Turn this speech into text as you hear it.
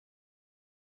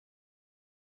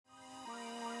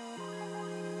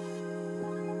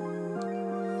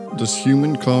Does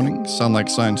human cloning sound like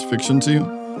science fiction to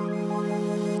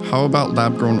you? How about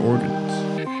lab-grown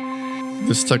organs?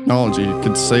 This technology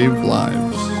could save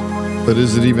lives, but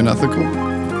is it even ethical?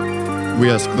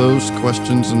 We ask those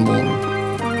questions and more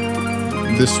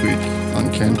this week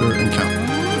on Candor and Count.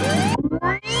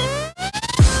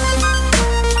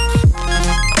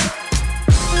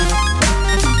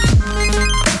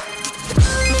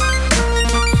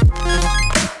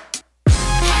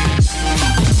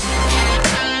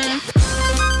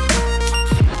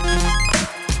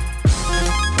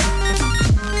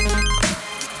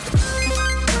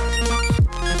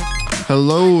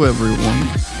 Hello, everyone.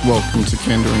 Welcome to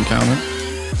Candor Encounter.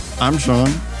 I'm Sean.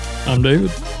 I'm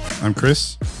David. I'm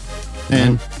Chris.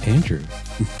 And Andrew.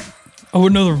 Oh,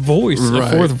 another voice.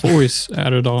 Right. A fourth voice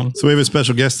added on. So we have a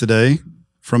special guest today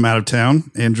from out of town.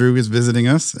 Andrew is visiting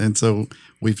us, and so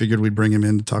we figured we'd bring him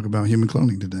in to talk about human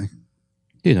cloning today.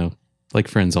 You know, like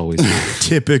friends always do.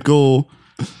 Typical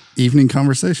evening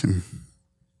conversation.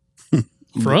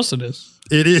 For us, it is.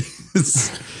 It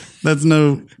is. That's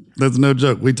no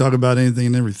joke. We talk about anything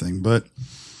and everything, but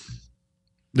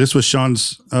this was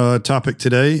Sean's topic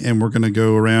today, and we're going to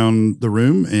go around the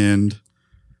room and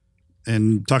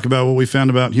talk about what we found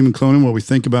about human cloning, what we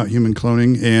think about human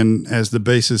cloning, and as the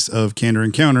basis of Candor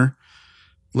Encounter,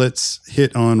 let's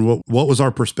hit on what was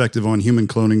our perspective on human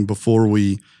cloning before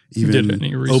we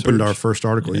even opened our first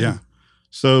article. Yeah.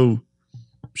 So,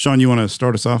 Sean, you want to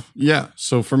start us off? yeah,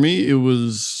 so for me, it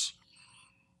was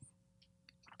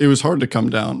hard to come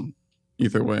down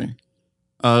either way.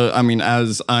 I mean,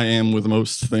 as I am with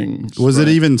most things. Was right?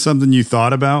 it even something you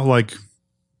thought about? Like,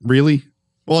 really?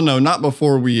 Well, no, not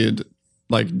before we had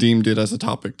deemed it as a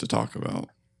topic to talk about.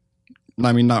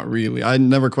 I mean, not really. I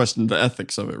never questioned the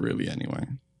ethics of it really anyway.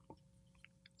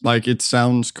 Like, it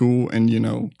sounds cool, and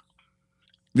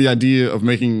the idea of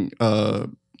making a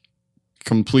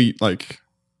complete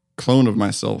clone of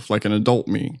myself, like an adult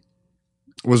me,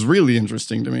 was really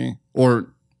interesting to me. Or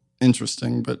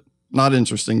interesting, but not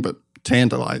interesting, but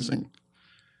tantalizing.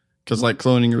 Because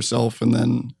cloning yourself, and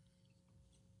then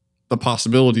the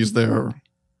possibilities there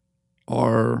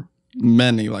are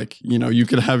many. You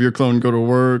could have your clone go to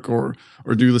work or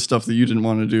do the stuff that you didn't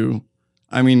want to do.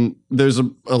 I mean, there's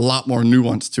a lot more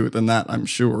nuance to it than that, I'm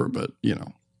sure, but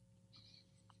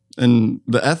and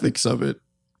the ethics of it.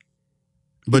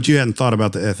 But you hadn't thought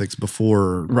about the ethics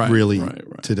before Right.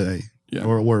 today, Yeah.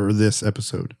 or this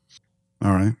episode.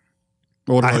 All right.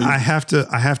 What about you? I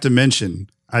have to mention,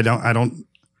 I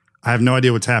have no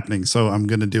idea what's happening, so I'm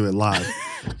going to do it live.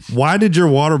 Why did your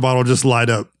water bottle just light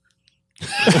up?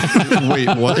 Wait,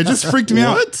 what? It just freaked me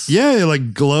out. Yeah,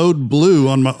 it glowed blue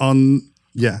on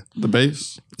The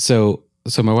base? So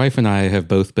my wife and I have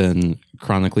both been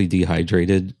chronically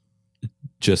dehydrated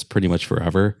just pretty much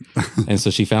forever. And so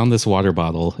she found this water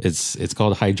bottle. It's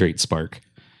called Hydrate Spark.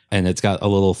 And it's got a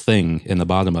little thing in the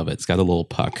bottom of it. It's got a little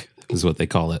puck, is what they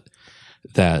call it,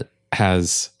 that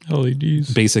has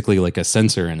LEDs. basically like a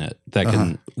sensor in it that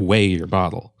can weigh your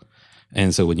bottle.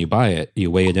 And so when you buy it,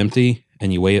 you weigh it empty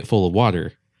and you weigh it full of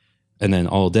water. And then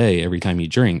all day, every time you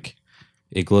drink,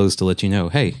 it glows to let you know,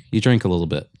 hey, you drank a little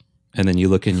bit. And then you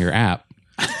look in your app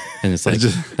and it's like,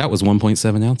 that was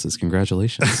 1.7 ounces.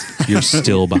 Congratulations. You're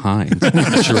still behind.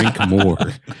 Drink more.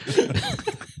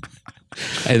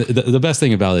 And the best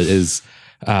thing about it is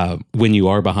when you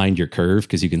are behind your curve,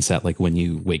 because you can set when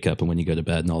you wake up and when you go to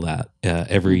bed and all that,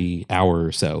 every hour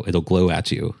or so, it'll glow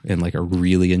at you in a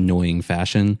really annoying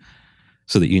fashion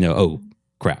so that oh,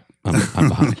 crap, I'm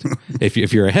behind.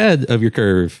 If you're ahead of your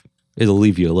curve, it'll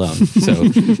leave you alone. So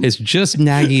it's just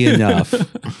naggy enough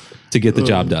to get the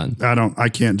job done. I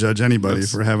can't judge anybody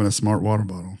for having a smart water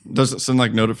bottle. Does it send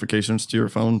notifications to your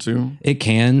phone too? It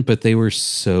can, but they were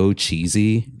so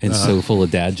cheesy and so full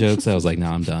of dad jokes. I was like,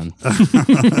 nah, I'm done.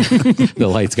 The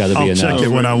light's got to be enough. Check it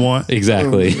when I want.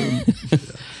 Exactly.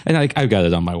 And I've got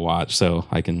it on my watch, so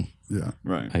I can. Yeah.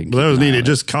 Right. Well, that was neat. It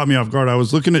just caught me off guard. I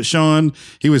was looking at Sean.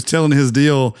 He was telling his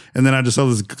deal, and then I just saw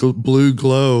this blue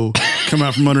glow come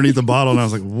out from underneath the bottle, and I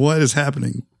was like, what is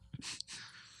happening?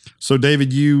 So,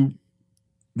 David,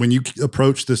 when you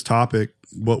approached this topic,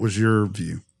 what was your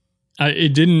view?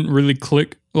 It didn't really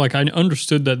click. I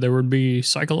understood that there would be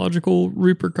psychological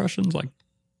repercussions, like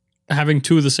having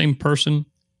two of the same person,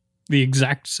 the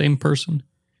exact same person.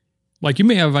 You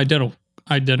may have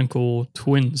identical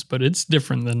twins, but it's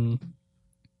different than,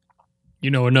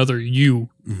 another you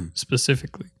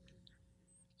specifically.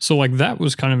 So that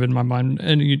was kind of in my mind.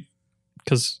 And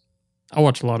because I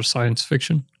watch a lot of science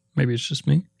fiction, maybe it's just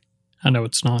me. I know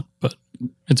it's not, but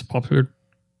it's a popular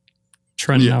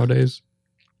trend nowadays.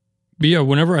 But yeah,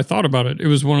 whenever I thought about it, it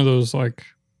was one of those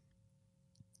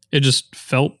it just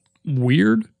felt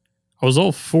weird. I was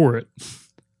all for it,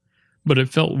 but it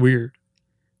felt weird.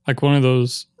 Like one of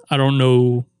those, I don't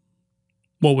know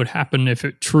what would happen if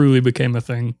it truly became a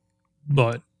thing,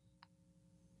 but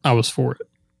I was for it.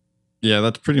 Yeah,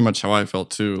 that's pretty much how I felt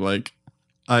too. Like,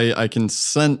 I can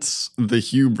sense the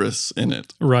hubris in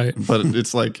it, Right. but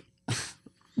it's like,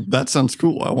 that sounds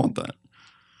cool. I want that.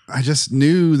 I just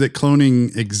knew that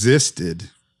cloning existed,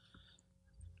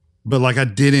 but like I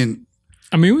didn't.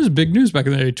 I mean, it was big news back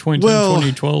in the day, 2010, Well,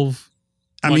 2012.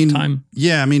 I like mean, time.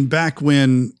 yeah, I mean, back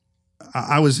when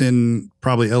I was in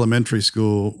probably elementary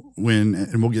school when,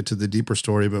 and we'll get to the deeper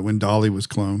story, but when Dolly was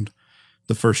cloned,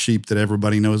 the first sheep that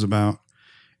everybody knows about.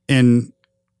 And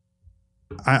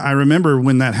I remember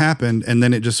when that happened and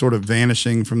then it just sort of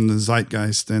vanishing from the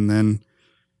zeitgeist. And then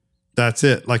that's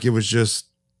it. Like it was just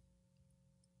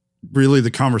really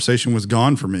the conversation was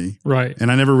gone for me. Right. And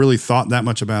I never really thought that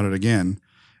much about it again.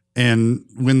 And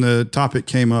when the topic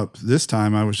came up this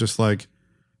time, I was just like,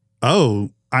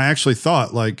 oh, I actually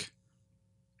thought like,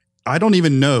 I don't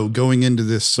even know going into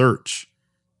this search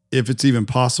if it's even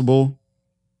possible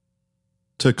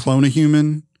to clone a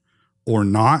human or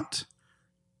not.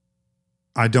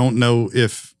 I don't know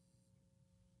if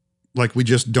like we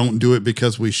just don't do it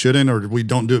because we shouldn't, or we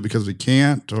don't do it because we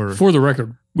can't, or For the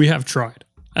record, we have tried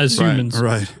as Right, humans.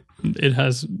 right. It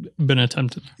has been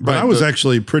attempted. But Right, I was but-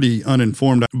 actually pretty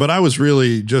uninformed, but I was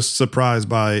really just surprised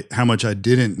by how much I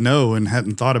didn't know and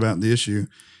hadn't thought about the issue.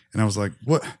 And I was like,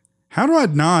 what, how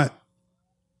have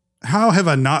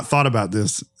I not thought about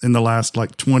this in the last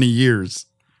like 20 years?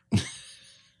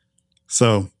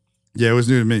 So yeah, it was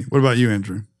new to me. What about you,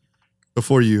 Andrew?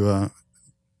 Before you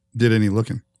did any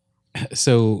looking?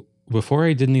 So before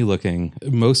I did any looking,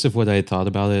 most of what I had thought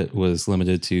about it was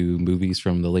limited to movies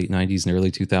from the late 90s and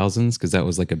early 2000s, because that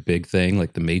was like a big thing.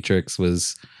 Like The Matrix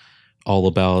was all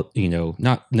about, you know,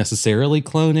 not necessarily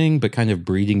cloning, but kind of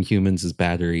breeding humans as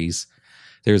batteries.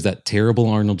 There's that terrible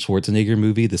Arnold Schwarzenegger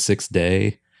movie, The Sixth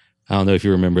Day. I don't know if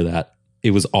you remember that.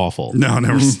 It was awful. No,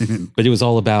 never seen it. But it was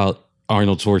all about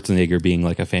Arnold Schwarzenegger being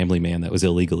like a family man that was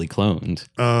illegally cloned.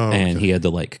 Oh, And okay. he had to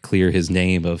like clear his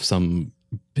name of some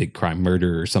big crime,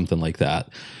 murder or something like that.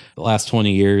 The last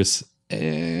 20 years,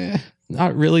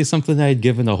 not really something I had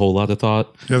given a whole lot of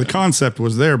thought. Yeah, the concept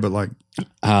was there, but like,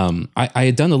 I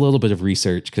had done a little bit of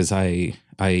research because I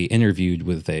interviewed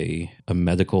with a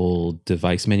medical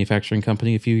device manufacturing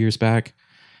company a few years back,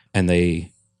 and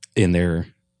they, in their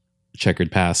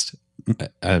checkered past,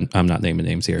 I'm not naming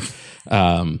names here,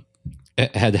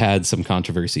 had some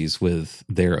controversies with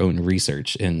their own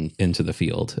research into the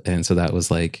field. And so that was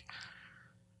like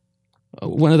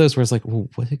one of those where it's like, well,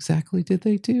 what exactly did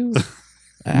they do?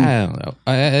 I don't know.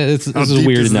 This How is deep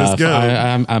weird does this enough. go?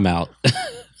 I'm out.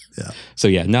 Yeah. So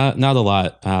yeah, not a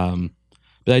lot.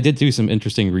 But I did do some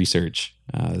interesting research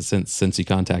since you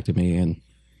contacted me, and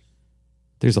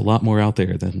there's a lot more out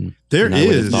there than There than I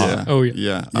would have is. thought. Yeah. Oh, yeah.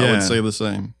 Yeah, I Yeah. would say the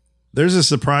same. there's a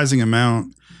surprising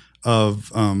amount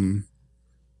of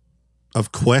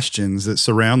questions that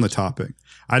surround the topic.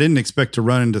 I didn't expect to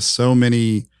run into so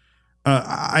many.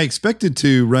 I expected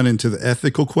to run into the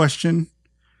ethical question.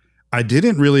 I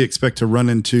didn't really expect to run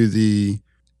into the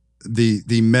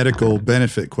medical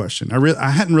benefit question. I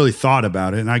hadn't really thought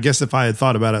about it, and I guess if I had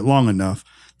thought about it long enough,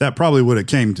 that probably would have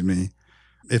came to me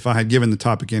if I had given the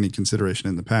topic any consideration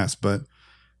in the past. But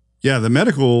yeah, the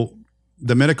medical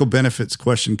benefits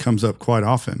question comes up quite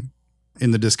often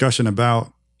in the discussion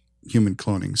about human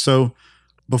cloning. So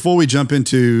before we jump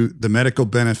into the medical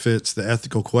benefits, the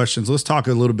ethical questions, let's talk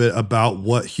a little bit about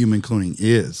what human cloning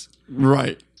is.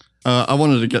 Right. I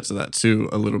wanted to get to that too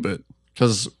a little bit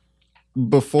because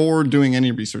before doing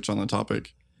any research on the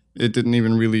topic, it didn't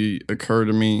even really occur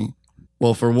to me.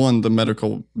 Well, for one, the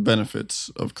medical benefits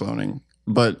of cloning,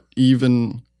 but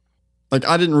even like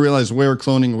I didn't realize where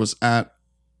cloning was at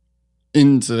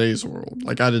in today's world.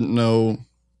 Like I didn't know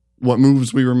what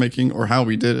moves we were making or how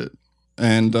we did it.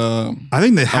 And I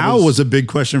think the how was- was a big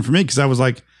question for me because I was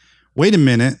like, wait a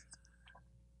minute,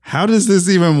 how does this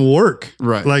even work?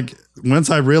 right. Like once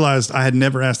I realized I had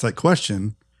never asked that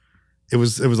question, it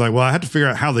was like, well, I had to figure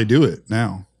out how they do it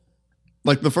now.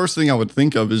 Like the first thing I would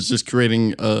think of is just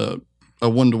creating a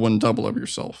one-to-one double of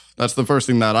yourself. That's the first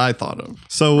thing that I thought of.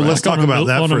 So Right. let's talk about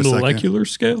that on for a a second. molecular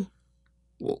scale.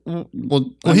 Well, I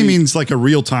Well, he mean, means like a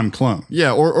real-time clone.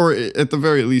 yeah, or at the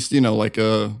very least, like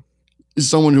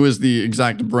someone who has the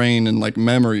exact brain and like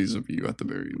memories of you at the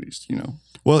very least,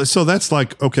 Well, so that's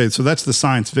like, okay, so that's the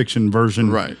science fiction version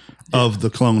Right. of the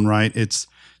clone, right? It's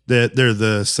that they're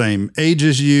the same age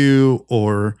as you,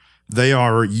 or they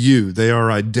are you. They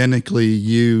are identically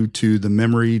you to the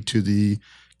memory, to the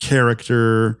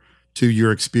character, to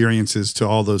your experiences, to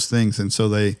all those things. And so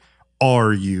they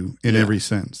are you in every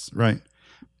sense, right?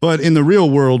 But in the real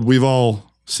world, we've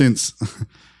all since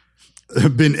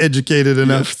been educated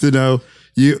enough to know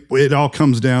it all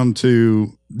comes down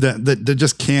to that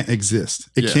just can't exist.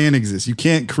 It can't exist. You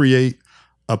can't create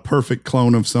a perfect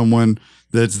clone of someone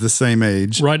that's the same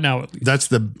age. Right now, at least. That's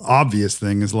the obvious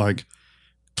thing, is like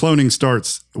cloning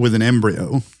starts with an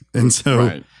embryo. And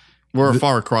so we're a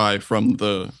far cry from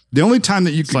the only time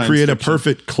that you can create a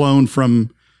perfect clone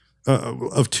from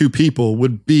of two people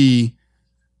would be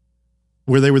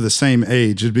where they were the same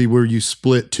age. It'd be where you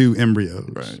split two embryos.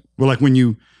 Right. Well, like when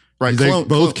you they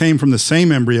both came from the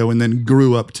same embryo and then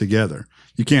grew up together.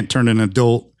 You can't turn an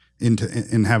adult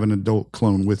and have an adult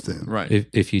clone with them. Right.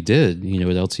 If you did, you know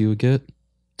what else you would get?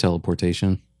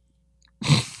 Teleportation.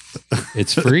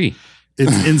 It's free.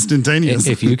 It's instantaneous.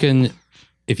 If you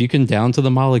can down to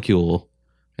the molecule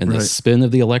and the spin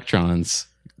of the electrons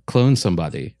clone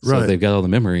somebody, so they've got all the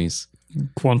memories.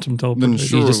 Quantum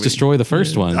teleportation. You just destroy the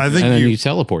first one, I think and then you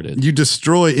teleport it. You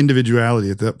destroy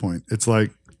individuality at that point. It's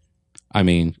like, I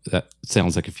mean, that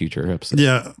sounds like a future episode.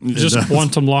 Yeah, just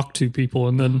quantum lock two people,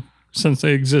 and then since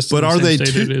they exist, but in are the they same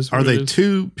state two? it is Are what they it is.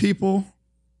 two people?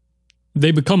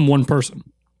 They become one person.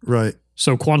 Right.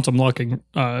 So quantum locking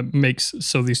makes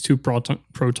so these two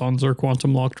protons are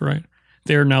quantum locked, right?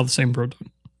 They are now the same proton.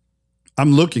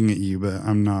 I'm looking at you, but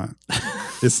I'm not.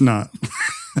 It's not.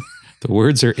 The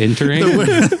words are entering.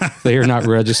 They are not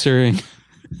registering.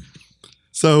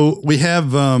 So we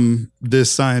have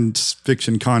this science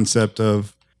fiction concept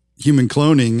of human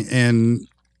cloning, and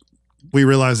we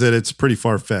realize that it's pretty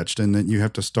far-fetched and that you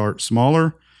have to start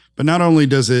smaller. But not only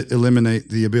does it eliminate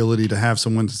the ability to have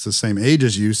someone that's the same age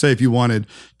as you, say if you wanted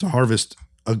to harvest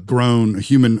a grown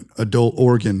human adult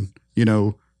organ,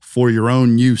 for your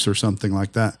own use or something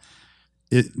like that,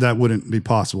 that wouldn't be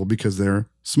possible because they're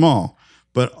small.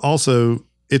 But also,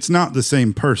 it's not the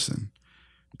same person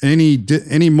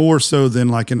any more so than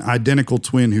like an identical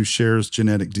twin who shares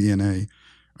genetic DNA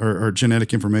or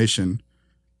genetic information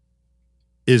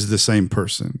is the same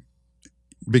person,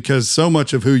 because so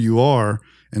much of who you are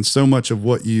and so much of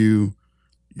what your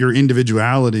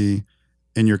individuality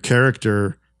and your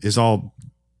character is all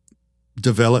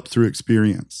developed through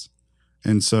experience.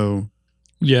 And so,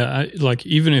 yeah, like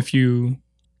even if you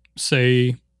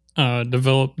say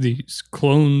develop these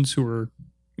clones who were,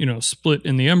 split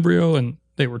in the embryo and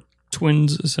they were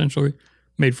twins essentially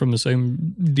made from the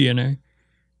same DNA,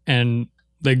 and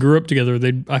they grew up together,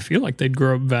 I feel like they'd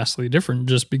grow up vastly different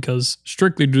just because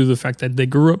strictly due to the fact that they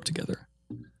grew up together.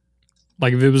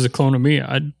 Like if it was a clone of me,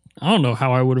 I don't know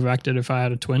how I would have acted if I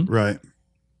had a twin. right.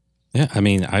 Yeah, I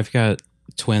mean, I've got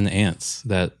twin aunts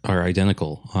that are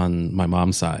identical on my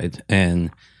mom's side.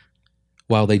 And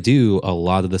while they do a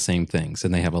lot of the same things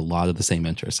and they have a lot of the same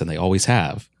interests, and they always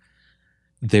have,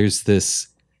 there's this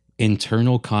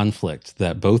internal conflict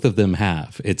that both of them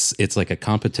have. It's like a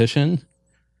competition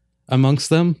amongst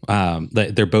them.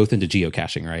 They're both into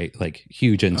geocaching, right? Like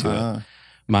huge into it.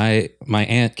 My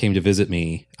aunt came to visit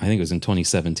me, I think it was in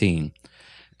 2017.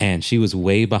 And she was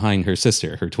way behind her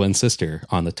sister, her twin sister,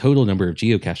 on the total number of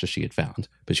geocaches she had found.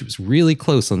 But she was really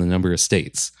close on the number of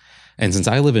states. And since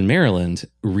I live in Maryland,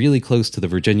 really close to the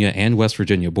Virginia and West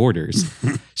Virginia borders,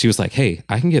 she was like, hey,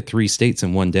 I can get 3 states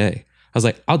in one day. I was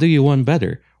like, I'll do you one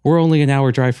better. We're only an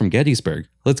hour drive from Gettysburg.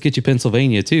 Let's get you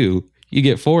Pennsylvania too. You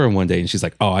get 4 in one day. And she's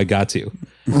like, oh, I got to.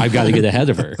 I've got to get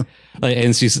ahead of her.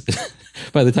 And she's...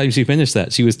 By the time she finished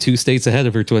that, she was 2 states ahead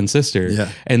of her twin sister.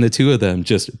 Yeah. And the two of them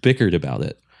just bickered about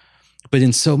it. But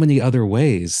in so many other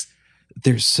ways,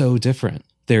 they're so different.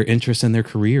 Their interests and their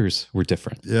careers were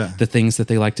different. Yeah. The things that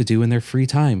they like to do in their free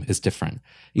time is different.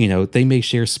 They may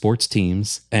share sports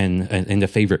teams and a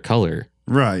favorite color.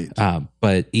 Right.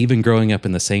 But even growing up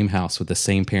in the same house with the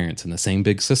same parents and the same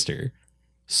big sister,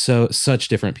 such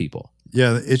different people.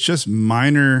 Yeah. It's just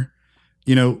minor,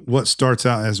 what starts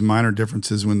out as minor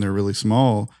differences when they're really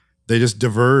small, they just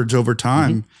diverge over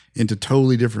time into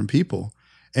totally different people.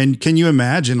 And can you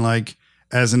imagine, like,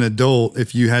 as an adult,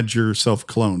 if you had yourself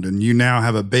cloned and you now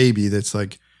have a baby that's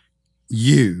like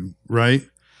you, right?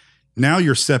 Now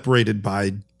you're separated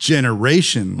by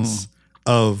generations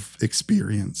of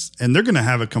experience, and they're going to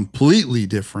have a completely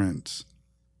different,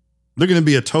 they're going to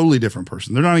be a totally different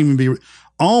person. They're not even be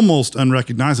almost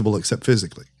unrecognizable except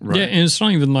physically. Right. Yeah, and it's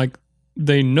not even like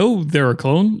they know they're a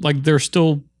clone. Like they're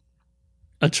still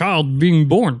a child being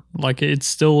born. Like it's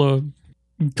still a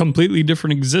completely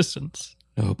different existence.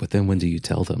 Oh, but then when do you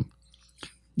tell them?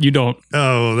 You don't.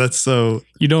 Oh, that's so.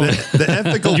 You don't. The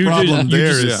ethical problem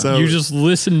so. You just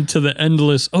listen to the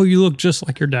endless. Oh, you look just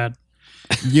like your dad.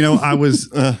 I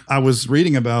was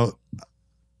reading about.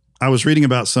 I was reading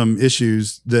about some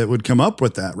issues that would come up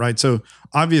with that, right? So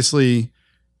obviously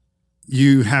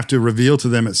you have to reveal to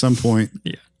them at some point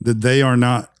Yeah. that they are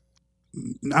not,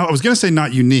 I was going to say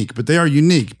not unique, but they are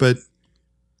unique, but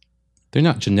They're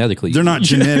not genetically. they're not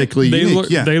genetically they unique.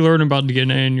 They learn about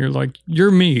DNA, and you're like,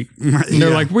 "You're me." And they're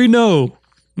Yeah. like, "We know."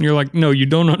 And you're like, "No, you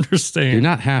don't understand." You're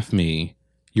not half me.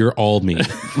 You're all me.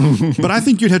 But I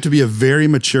think you'd have to be a very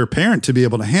mature parent to be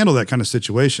able to handle that kind of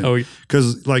situation. Oh, yeah.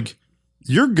 Because, like,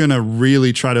 you're going to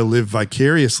really try to live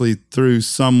vicariously through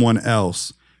someone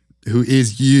else who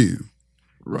is you.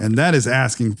 Right. And that is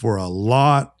asking for a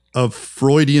lot of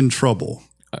Freudian trouble.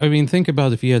 I mean, think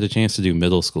about if you had a chance to do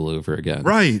middle school over again.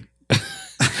 Right.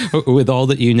 With all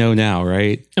that you know now,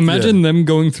 right? Imagine them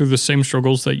going through the same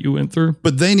struggles that you went through.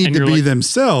 But they need And to you're be like-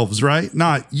 themselves, right?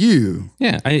 Not you.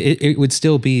 Yeah. It would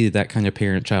still be that kind of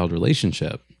parent child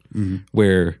relationship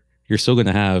where you're still going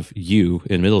to have you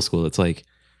in middle school. It's like,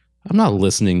 I'm not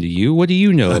listening to you. What do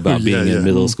you know about Yeah, being yeah. in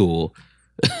middle school?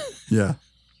 Yeah.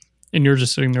 And you're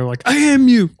just sitting there like, I am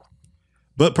you.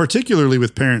 But particularly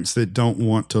with parents that don't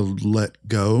want to let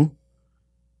go,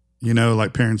 you know,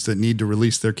 like parents that need to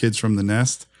release their kids from the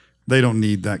nest, they don't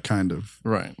need that kind of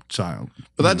Right. child.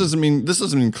 But that doesn't mean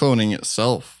cloning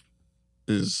itself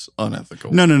is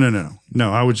unethical. No.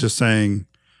 No, I was just saying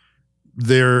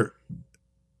there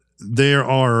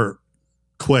are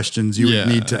questions you Yeah,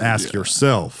 would need to ask yeah.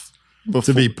 yourself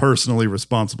to be personally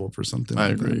responsible for something. I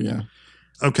like that. agree. Yeah.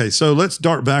 Okay, so let's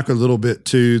dart back a little bit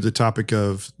to the topic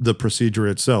of the procedure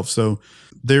itself. So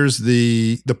there's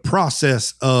the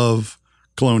process of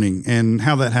cloning and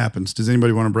how that happens. Does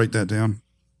anybody want to break that down?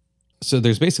 So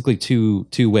there's basically two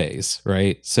ways,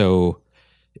 right? So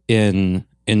in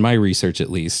my research, at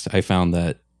least, I found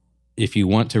that if you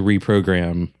want to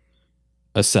reprogram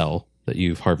a cell that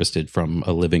you've harvested from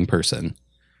a living person,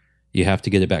 you have to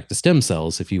get it back to stem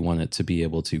cells if you want it to be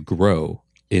able to grow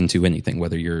into anything,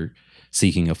 whether you're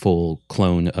seeking a full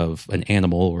clone of an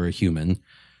animal or a human,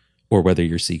 or whether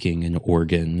you're seeking an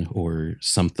organ or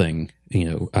something,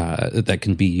 that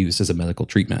can be used as a medical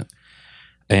treatment.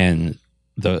 And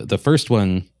the first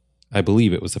one, I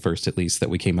believe it was the first at least that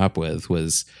we came up with,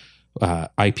 was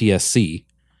iPSC,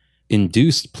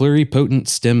 induced pluripotent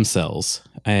stem cells.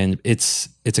 And it's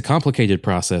a complicated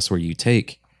process where you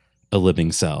take a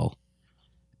living cell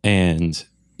and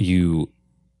you,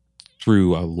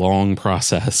 through a long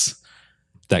process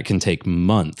that can take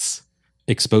months,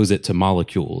 expose it to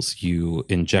molecules. You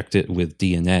inject it with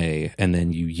DNA, and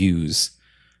then you use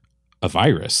a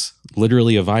virus,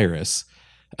 literally a virus,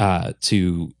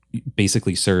 to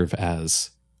basically serve as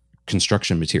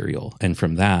construction material. And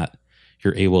from that,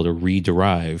 you're able to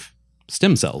re-derive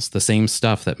stem cells, the same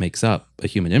stuff that makes up a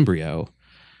human embryo,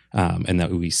 and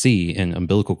that we see in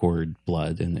umbilical cord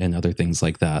blood and other things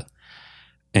like that.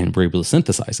 And we're able to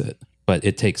synthesize it. But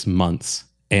it takes months,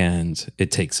 and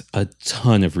it takes a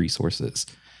ton of resources.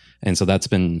 And so that's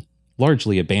been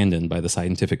largely abandoned by the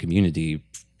scientific community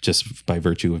just by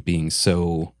virtue of being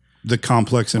so The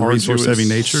complex and Arduous. resource heavy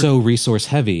nature. so resource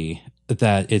heavy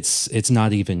that it's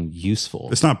not even useful.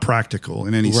 It's not practical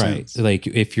in any sense. Like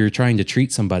if you're trying to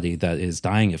treat somebody that is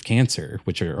dying of cancer,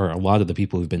 which are a lot of the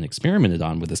people who've been experimented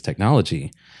on with this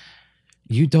technology,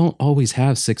 you don't always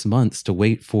have 6 months to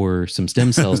wait for some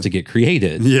stem cells to get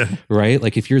created. Yeah. Right?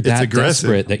 Like if you're that aggressive.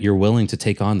 desperate that you're willing to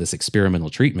take on this experimental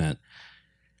treatment,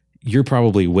 you're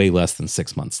probably way less than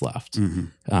 6 months left.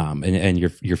 And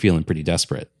you're feeling pretty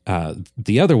desperate.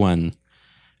 The other one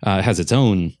has its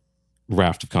own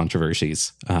raft of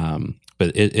controversies,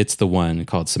 but it's the one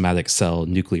called somatic cell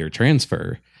nuclear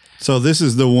transfer. So this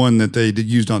is the one that they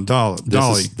used on Dolly.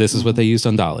 This is what they used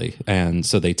on Dolly. And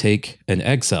so they take an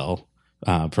egg cell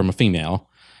from a female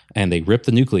and they rip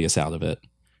the nucleus out of it.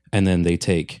 And then they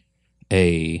take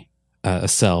a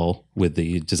cell with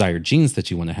the desired genes that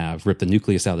you want to have, rip the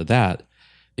nucleus out of that,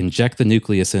 inject the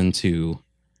nucleus into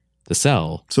the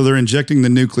cell. So they're injecting the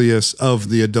nucleus of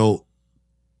the adult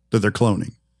that they're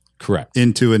cloning Correct.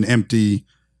 into an empty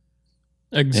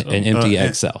Egg cell. An empty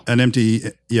egg cell.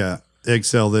 egg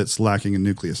cell that's lacking a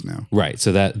nucleus now. Right.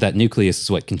 So that nucleus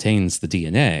is what contains the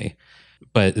DNA.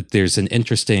 But there's an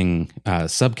interesting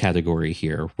subcategory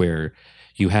here where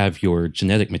you have your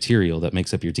genetic material that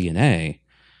makes up your DNA,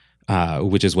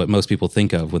 which is what most people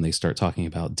think of when they start talking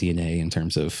about DNA in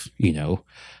terms of,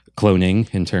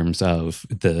 cloning, in terms of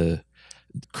the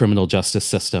criminal justice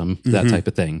system, that type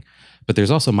of thing. But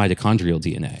there's also mitochondrial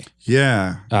DNA.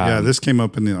 Yeah. This came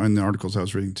up in the articles I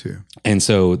was reading too. And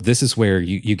so this is where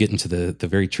you get into the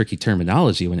very tricky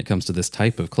terminology when it comes to this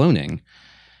type of cloning,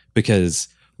 because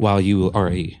while you are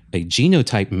a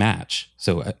genotype match,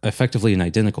 so effectively an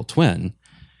identical twin,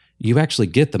 you actually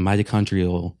get the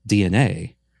mitochondrial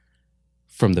DNA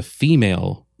from the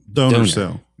female Donor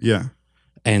cell. Yeah.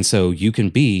 And so you can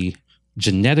be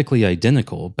genetically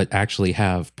identical, but actually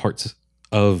have parts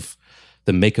of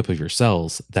the makeup of your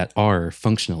cells that are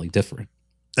functionally different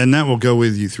And that will go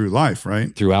with you through life,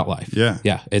 right? throughout life. Yeah.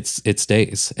 Yeah, it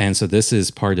stays. And so this is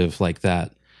part of like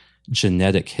that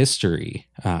genetic history.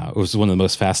 It was one of the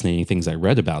most fascinating things I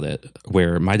read about it,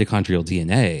 where mitochondrial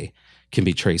DNA can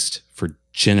be traced for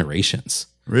generations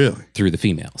Really? through the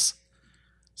females.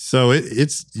 So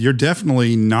it's you're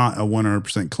definitely not a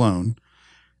 100% clone,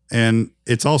 and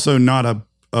it's also not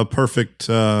a perfect.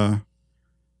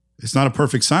 It's not a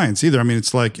perfect science either. I mean,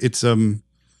 it's like it's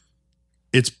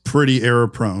pretty error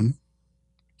prone.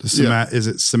 Is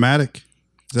it somatic? Is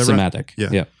that right? Somatic. Yeah.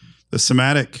 Yeah. The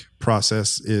somatic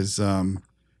process is. I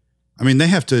mean, they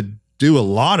have to do a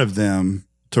lot of them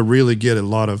to really get a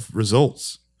lot of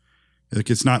results. Like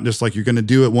it's not just like you're going to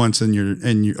do it once and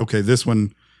you okay. This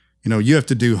one. You have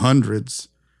to do hundreds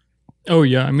Oh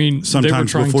yeah, I mean, they were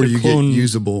sometimes trying before to you get clone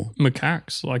usable.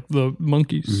 macaques, like the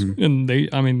monkeys,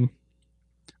 Mhm. and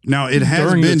Now it has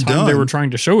during been the time done. they were trying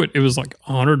to show it, it was like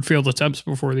 100 failed attempts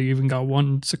before they even got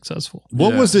one successful.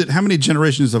 What Yeah. was it? How many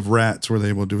generations of rats were they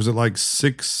able to do? Was it like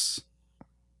six?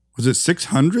 Was it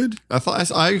 600?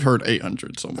 I heard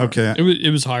 800 somewhere. Okay,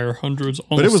 It was higher, hundreds, almost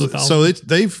but it was 1,000. so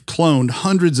they've cloned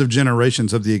hundreds of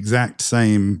generations of the exact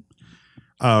same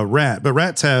rat, but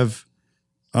rats have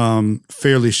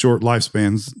fairly short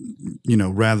lifespans,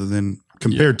 rather than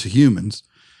compared to humans.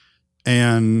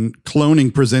 And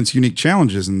cloning presents unique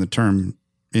challenges in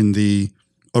the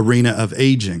arena of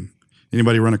aging.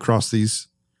 Anybody run across these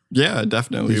Yeah,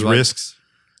 definitely. Like, risks?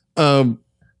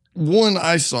 One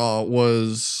I saw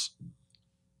was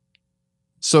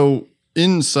so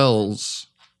in cells,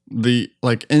 the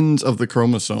like ends of the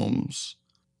chromosomes.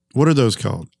 What are those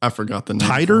called? I forgot the name.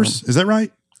 for Titers? Is that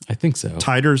right? I think so.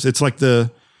 Titers. It's like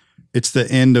it's the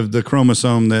end of the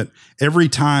chromosome that every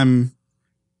time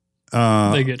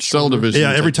they get cell shorter. division.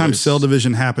 yeah, every take time place. cell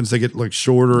division happens, they get like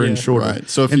shorter and Yeah. shorter. Right.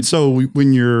 So if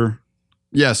When you're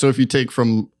so if you take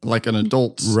from like an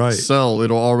adult's Right. cell,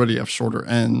 it'll already have shorter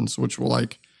ends, which will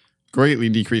like greatly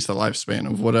decrease the lifespan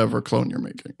of whatever clone you're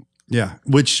making.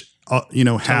 which happened.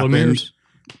 Telomeres.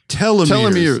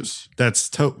 Telomeres. That's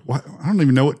I don't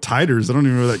even know what titers. I don't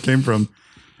even know where that came from.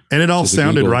 And it all Just a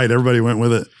sounded Google. right. Everybody went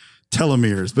with it.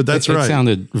 Telomeres, but that's it right.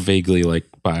 sounded vaguely like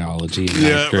biology. in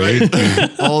ninth grade.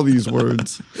 right. All these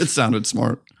words. It sounded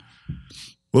smart.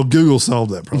 Well, Google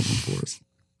solved that problem for us.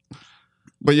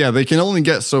 But yeah, they can only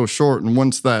get so short, and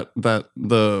once that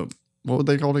the what would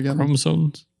they called again?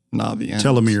 Chromosomes. Nah, the ends.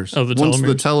 Telomeres. Oh, the Once telomeres.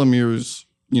 the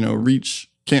telomeres,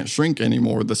 can't shrink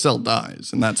anymore, the cell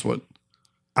dies, and that's what.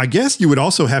 I guess you would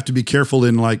also have to be careful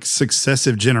in like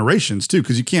successive generations too,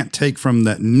 because you can't take from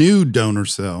that new donor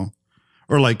cell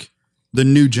or like the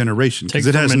new generation because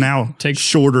Take it has from now take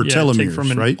shorter take telomeres,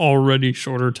 from an right? already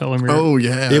shorter telomere. Oh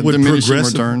yeah, It would diminishing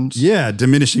progress. returns. Yeah,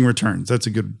 diminishing returns. That's a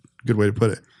good way to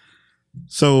put it.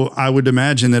 So I would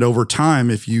imagine that over time,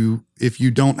 if you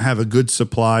don't have a good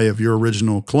supply of your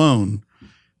original clone,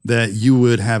 that you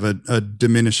would have a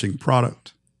diminishing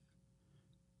product.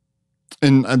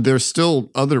 And there's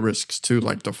still other risks too,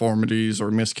 like deformities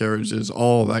or miscarriages,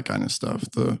 all that kind of stuff.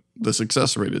 The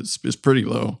success rate is pretty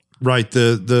low. Right.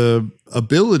 The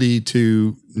ability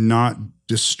to not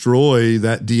destroy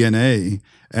that DNA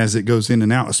as it goes in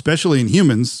and out, especially in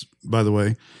humans, by the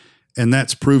way, and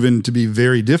that's proven to be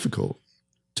very difficult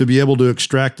to be able to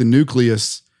extract the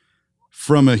nucleus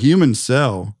from a human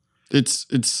cell.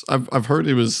 I've heard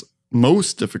it was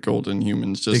most difficult in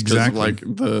humans just because Exactly.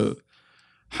 of like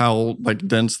how like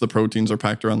dense the proteins are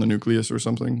packed around the nucleus or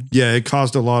something. Yeah, it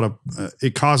causes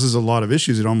a lot of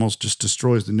issues. It almost just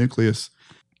destroys the nucleus.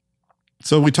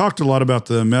 So we talked a lot about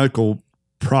the medical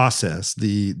process,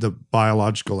 the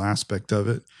biological aspect of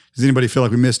it. Does anybody feel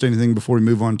like we missed anything before we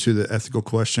move on to the ethical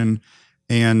question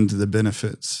and the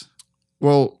benefits?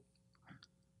 Well,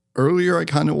 earlier I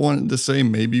kind of wanted to say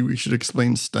maybe we should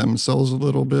explain stem cells a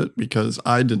little bit because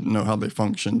I didn't know how they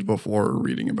functioned before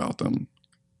reading about them.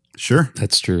 Sure.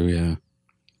 That's true. Yeah.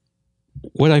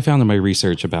 What I found in my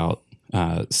research about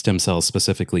stem cells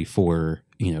specifically for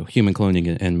human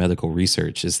cloning and medical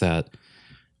research is that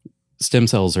stem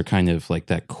cells are kind of like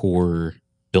that core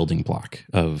building block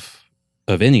of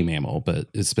any mammal, but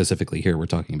specifically here we're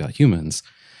talking about humans.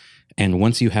 And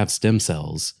once you have stem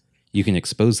cells, you can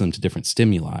expose them to different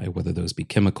stimuli, whether those be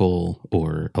chemical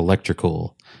or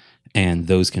electrical, and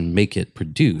those can make it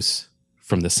produce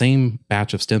from the same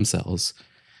batch of stem cells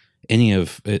any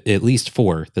of at least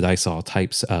 4 that I saw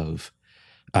types of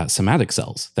somatic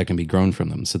cells that can be grown from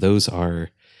them. So those are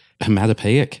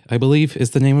hematopoeic, I believe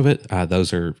is the name of it.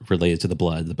 Those are related to the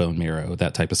blood, the bone marrow,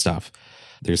 that type of stuff.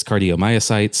 There's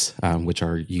cardiomyocytes, which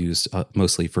are used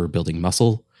mostly for building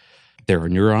muscle. There are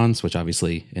neurons, which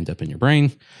obviously end up in your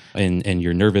brain and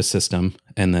your nervous system.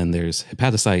 And then there's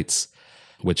hepatocytes,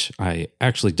 which I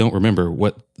actually don't remember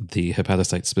what the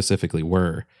hepatocytes specifically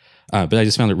were. But I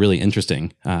just found it really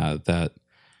interesting that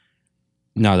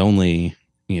not only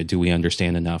do we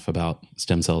understand enough about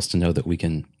stem cells to know that we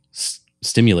can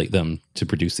stimulate them to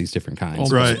produce these different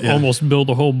kinds. Almost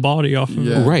build a whole body off of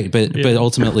it. Right. But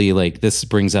ultimately, like, this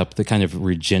brings up the kind of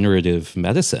regenerative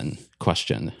medicine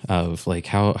question of like,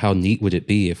 how neat would it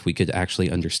be if we could actually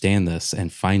understand this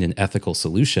and find an ethical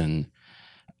solution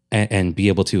and be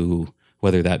able to,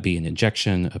 whether that be an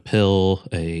injection, a pill,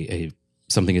 a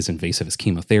something as invasive as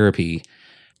chemotherapy,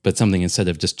 but something instead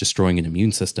of just destroying an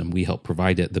immune system, we help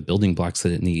provide it the building blocks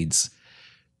that it needs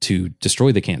to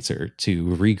destroy the cancer, to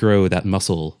regrow that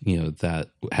muscle, that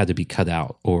had to be cut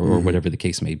out or whatever the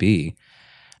case may be.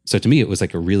 So to me, it was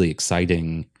like a really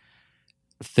exciting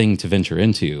thing to venture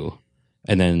into.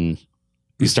 And then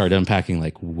you start unpacking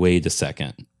like, wait a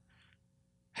second,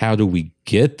 how do we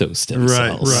get those stem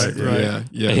cells? Right.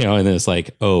 Yeah. And then it's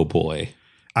like, oh boy.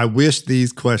 I wish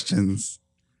these questions,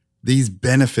 these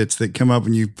benefits that come up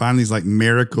when you find these like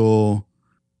miracle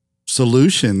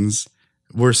solutions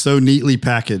were so neatly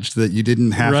packaged that you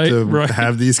didn't have to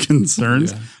have these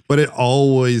concerns, but it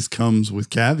always comes with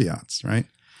caveats, right?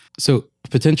 So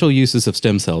potential uses of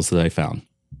stem cells that I found.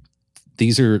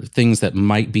 These are things that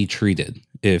might be treated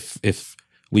if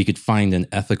we could find an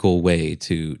ethical way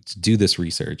to do this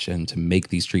research and to make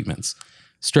these treatments.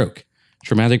 Stroke,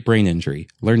 traumatic brain injury,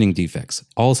 learning defects,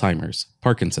 Alzheimer's,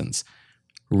 Parkinson's,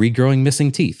 regrowing missing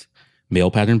teeth,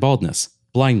 male pattern baldness,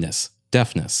 blindness,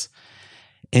 deafness,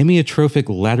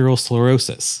 amyotrophic lateral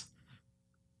sclerosis,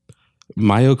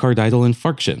 myocardial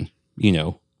infarction,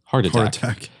 heart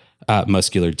attack.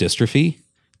 Muscular dystrophy,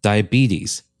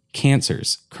 diabetes,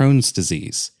 cancers, Crohn's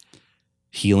disease,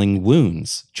 healing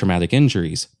wounds, traumatic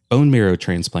injuries, bone marrow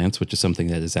transplants, which is something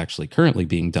that is actually currently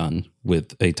being done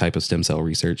with a type of stem cell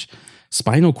research,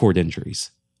 spinal cord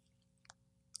injuries.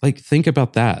 Like, think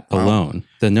about that alone.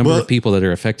 The number of people that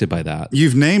are affected by that.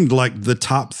 You've named like the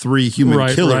top 3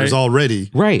 human killers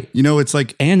already. Right. It's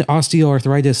like... And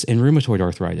osteoarthritis and rheumatoid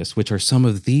arthritis, which are some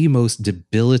of the most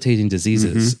debilitating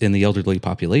diseases in the elderly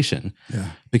population.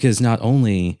 Yeah. Because not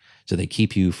only do they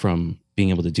keep you from being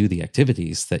able to do the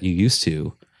activities that you used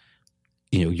to,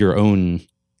 your own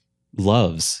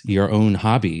loves, your own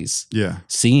hobbies,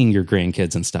 seeing your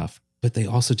grandkids and stuff, but they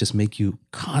also just make you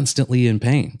constantly in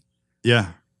pain.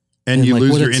 Yeah. And you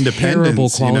lose your independence. Terrible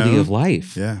quality of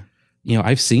life. Yeah.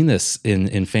 I've seen this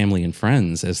in family and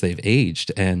friends as they've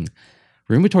aged, and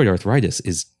rheumatoid arthritis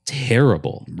is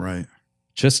terrible. Right.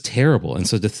 Just terrible. And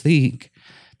so to think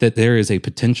that there is a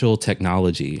potential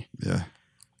technology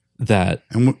that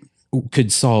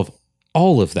could solve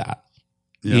all of that,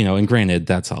 and granted,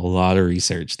 that's a lot of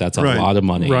research. That's a lot of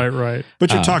money. Right.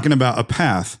 But you're talking about a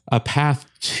path. A path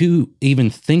to even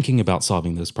thinking about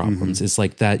solving those problems is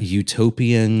like that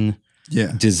utopian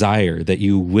desire that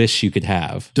you wish you could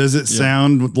have. Does it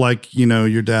sound like,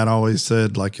 your dad always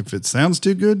said, like, if it sounds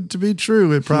too good to be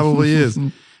true, it probably is.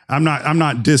 I'm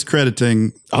not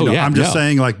discrediting. I'm just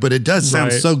saying, like, but it does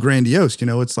sound so grandiose.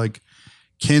 It's like,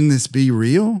 can this be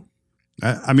real?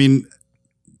 I mean,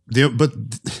 but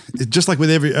just like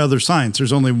with every other science,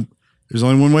 there's only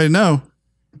one way to know.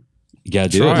 You gotta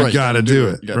do it. You gotta do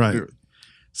it. Right.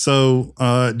 So,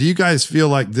 do you guys feel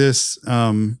like this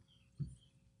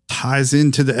ties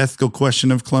into the ethical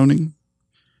question of cloning,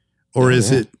 or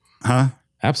is it?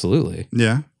 Absolutely.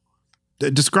 Yeah.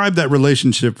 Describe that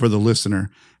relationship for the listener.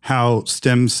 How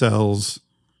stem cells,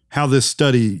 how this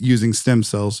study using stem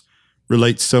cells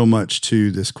relates so much to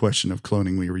this question of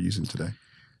cloning we were using today.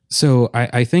 So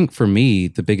I think for me,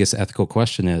 the biggest ethical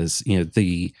question is,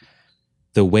 the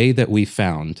way that we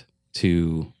found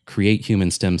to create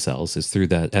human stem cells is through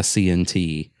that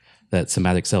SCNT, that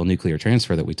somatic cell nuclear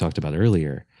transfer that we talked about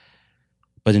earlier.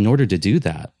 But in order to do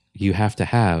that, you have to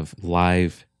have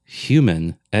live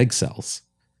human egg cells.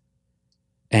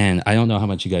 And I don't know how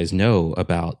much you guys know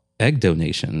about egg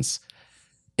donations.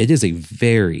 It is a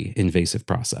very invasive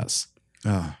process.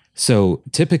 So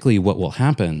typically what will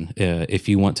happen if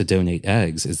you want to donate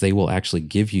eggs is they will actually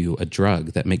give you a drug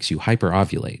that makes you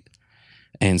hyperovulate.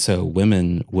 And so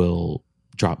women will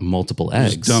drop multiple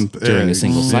eggs during a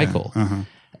single cycle.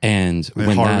 And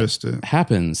when that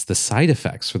happens, the side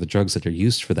effects for the drugs that are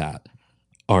used for that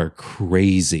are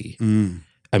crazy.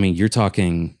 I mean, you're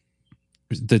talking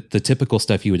the typical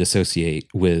stuff you would associate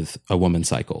with a woman's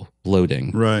cycle: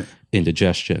 bloating,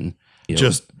 indigestion,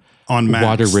 on max.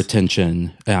 water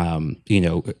retention,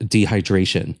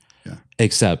 dehydration. Yeah.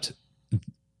 Except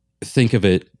think of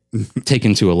it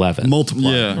taken to 11.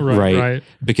 Multiply. Yeah. Right.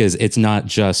 Because it's not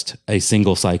just a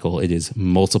single cycle, it is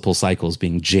multiple cycles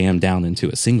being jammed down into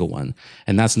a single one.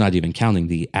 And that's not even counting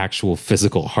the actual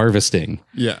physical harvesting,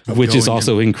 Yeah. which is going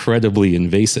also incredibly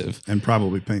invasive And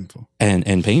probably painful. and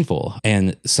painful.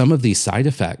 And some of these side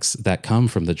effects that come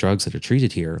from the drugs that are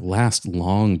treated here last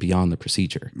long beyond the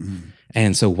procedure.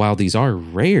 And so while these are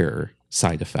rare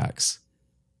side effects,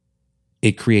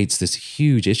 it creates this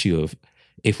huge issue of,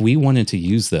 if we wanted to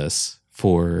use this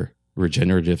for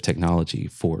regenerative technology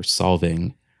for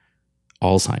solving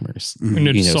Alzheimer's, We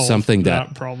need to solve something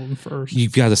that problem first.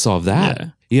 you've got to solve that. Yeah.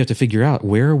 You have to figure out,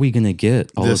 where are we going to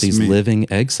get all This of these meat.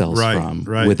 living egg cells Right, from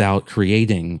right. without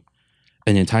creating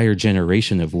an entire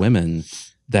generation of women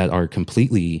that are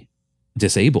completely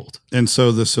disabled? And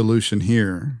so the solution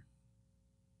here,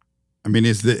 I mean,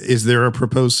 is there a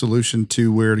proposed solution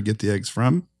to where to get the eggs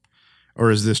from? Or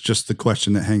is this just the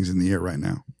question that hangs in the air right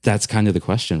now? That's kind of the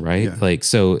question, right? Yeah. Like,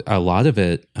 so a lot of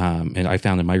it, and I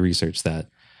found in my research that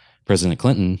President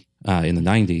Clinton in the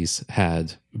 90s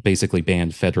had basically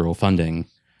banned federal funding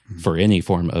for any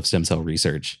form of stem cell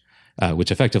research,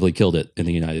 which effectively killed it in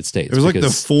the United States. It was like the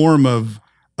because- form of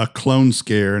a clone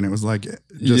scare, and it was like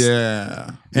just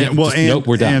Yeah. and, Yeah, just, nope,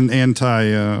 we're done. And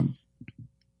anti.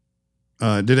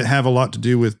 Did it have a lot to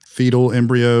do with fetal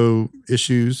embryo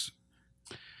issues?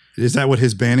 Is that what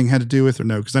his banning had to do with, or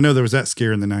no? Because I know there was that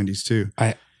scare in the 90s too.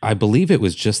 I believe it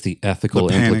was just the ethical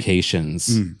The panic.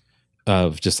 implications Mm.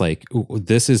 of just like,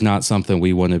 this is not something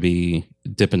we want to be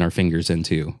dipping our fingers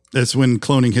into. That's when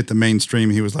cloning hit the mainstream.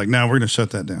 He was like, "No, we're going to shut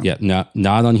that down." Yeah,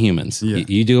 not on humans. Yeah.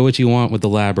 You do what you want with the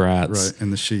lab rats. Right.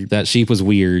 And the sheep. That sheep was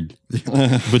weird,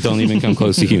 but don't even come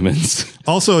close to humans.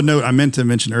 Also, a note I meant to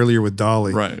mention earlier with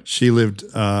Dolly. Right. She lived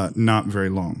not very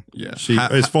long. Yeah. She,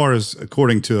 as far as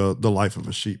according to the life of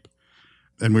a sheep.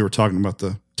 And we were talking about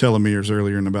the telomeres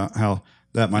earlier and about how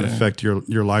that might affect your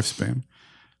lifespan.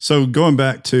 So going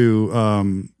back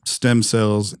to stem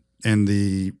cells and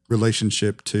the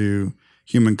relationship to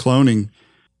human cloning,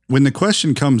 when the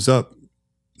question comes up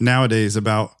nowadays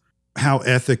about how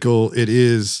ethical it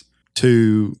is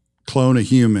to clone a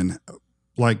human,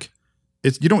 like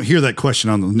you don't hear that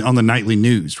question on the nightly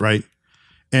news, right?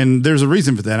 And there's a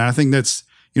reason for that. I think that's,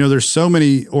 there's so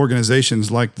many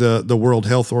organizations like the World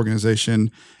Health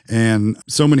Organization, and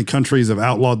so many countries have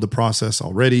outlawed the process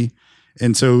already.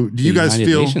 And so do you The guys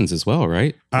United feel Nations as well,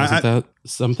 right? Isn't that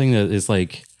something that is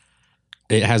like,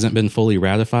 it hasn't been fully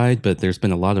ratified, but there's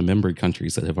been a lot of member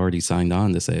countries that have already signed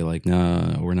on to say like,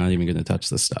 no, we're not even going to touch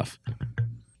this stuff.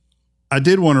 I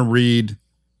did want to read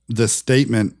the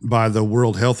statement by the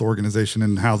World Health Organization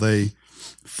and how they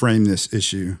frame this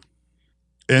issue.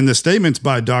 And the statement's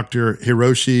by Dr.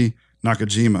 Hiroshi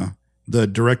Nakajima, the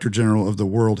Director General of the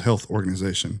World Health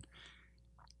Organization.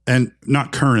 And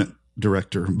not current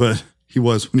director, but he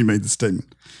was when he made the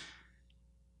statement.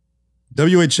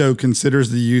 WHO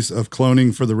considers the use of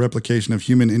cloning for the replication of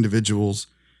human individuals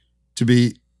to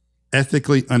be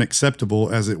ethically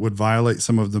unacceptable, as it would violate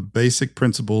some of the basic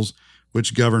principles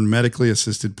which govern medically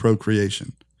assisted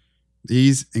procreation.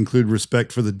 These include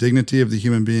respect for the dignity of the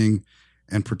human being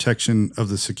and protection of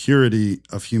the security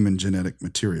of human genetic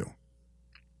material.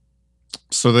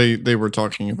 So they were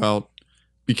talking about,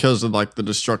 because of like the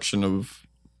destruction of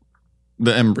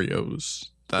the embryos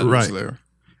that Right. is there.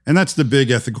 And that's the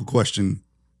big ethical question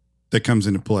that comes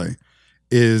into play,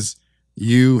 is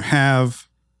you have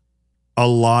a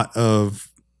lot of,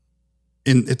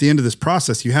 at the end of this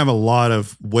process, you have a lot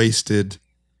of wasted,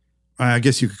 I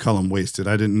guess you could call them wasted.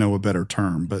 I didn't know a better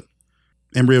term, but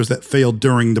embryos that failed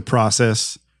during the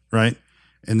process, right?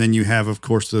 And then you have, of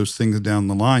course, those things down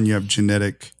the line. You have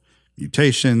genetic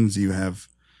mutations. You have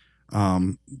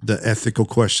the ethical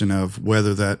question of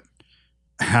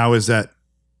how is that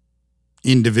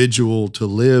individual to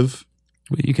live?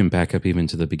 Well, you can back up even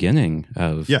to the beginning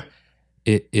of,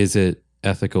 is it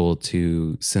ethical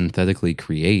to synthetically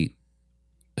create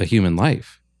a human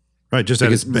life? Right, just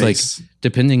at its base.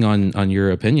 Depending on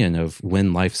your opinion of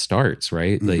when life starts,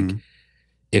 right? Mhm. Like,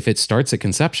 if it starts at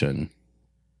conception,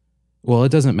 well,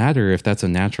 it doesn't matter if that's a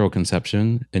natural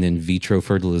conception, an in vitro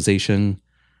fertilization,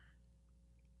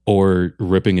 or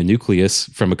ripping a nucleus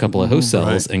from a couple of host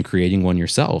cells and creating one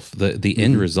yourself. The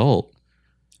end result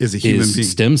is a human is being.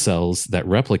 stem cells that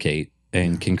replicate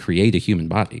and can create a human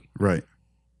body. Right.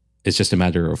 It's just a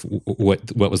matter of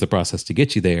what was the process to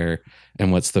get you there,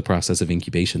 and what's the process of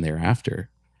incubation thereafter.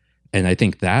 And I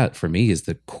think that for me is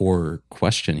the core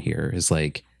question here, is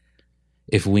like,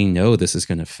 if we know this is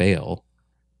going to fail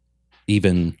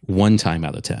even one time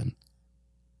out of 10,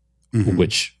 Mhm.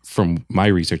 which from my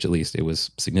research, at least, it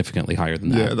was significantly higher than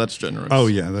that. Yeah, that's generous. Oh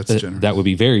yeah, that's That- generous. That would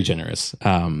be very generous.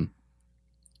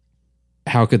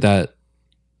 How could that?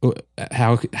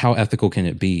 How ethical can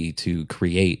it be to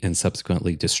create and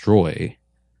subsequently destroy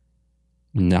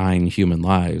 9 human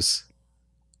lives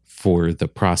for the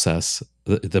process,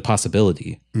 the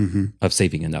possibility hmm of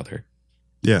saving another?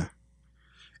 Yeah.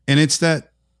 And it's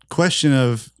that question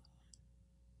of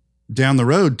down the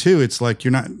road too. It's like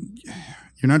you're not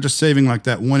just saving like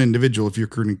that one individual. If you're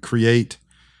going to create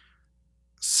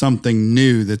something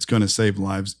new that's going to save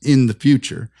lives in the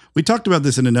future. We talked about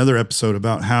this in another episode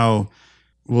about how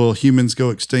will humans go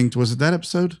extinct. Was it that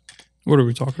episode? What are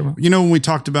we talking about? You know, when we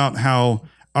talked about how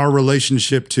our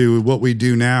relationship to what we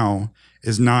do now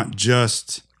is not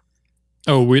just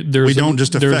Oh, we don't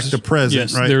just affect the present,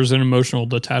 yes, right? There's an emotional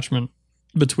detachment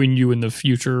between you and the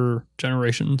future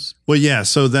generations. Well, yeah.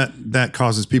 So that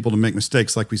causes people to make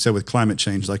mistakes, like we said with climate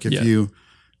change. Like if Yeah.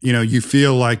 you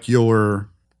feel like your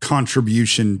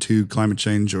contribution to climate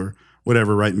change or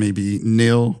whatever, right, may be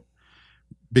nil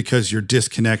because your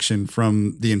disconnection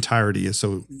from the entirety is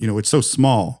so, it's so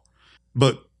small.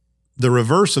 But the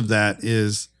reverse of that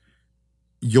is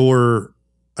your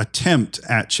attempt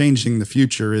at changing the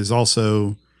future is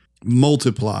also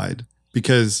multiplied,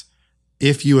 because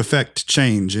if you affect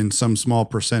change in some small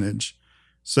percentage,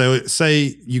 so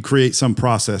say you create some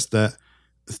process that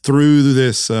through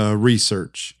this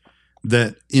research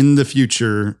that in the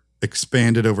future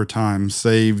expanded over time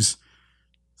saves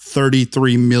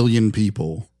 33 million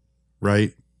people,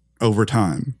 right, over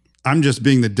time. I'm just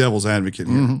being the devil's advocate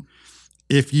here. Mhm.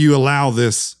 If you allow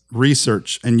this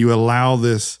research and you allow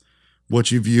this, what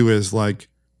you view as like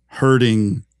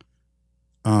hurting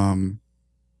a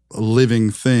living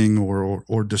thing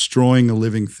or destroying a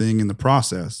living thing in the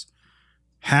process,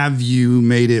 have you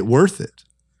made it worth it?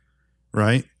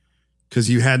 Right? Because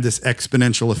you had this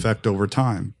exponential effect over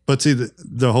time. But see,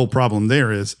 the whole problem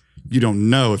there is you don't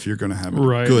know if you're going to have a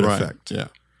Right. good Right. effect. Yeah.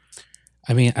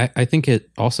 I mean, I think it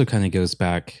also kind of goes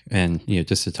back, and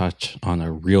just to touch on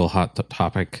a real hot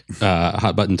topic,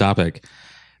 hot button topic,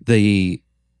 the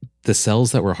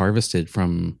cells that were harvested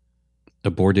from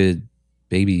aborted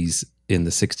babies in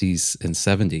the 60s and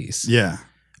 70s Yeah.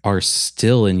 are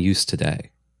still in use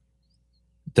today.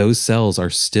 Those cells are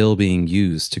still being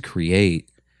used to create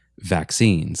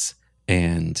vaccines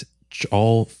and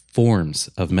all forms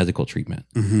of medical treatment.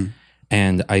 hmm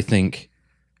And I think,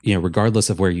 regardless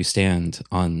of where you stand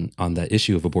on that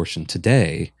issue of abortion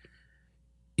today,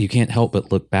 you can't help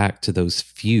but look back to those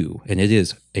few, and it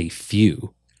is a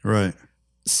few Right.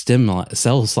 stem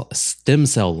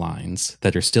cell lines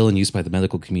that are still in use by the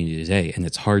medical community today, and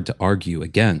it's hard to argue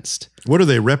against. What are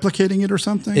they, replicating it or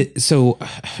something? So,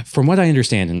 from what I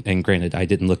understand, and granted, I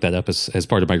didn't look that up as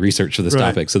part of my research for this Right.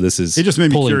 topic, so this is It just made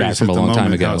me pulling curious back from at a the long time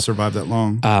moment how ago. it survived that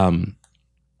long.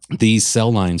 These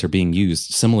cell lines are being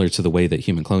used similar to the way that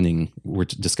human cloning we're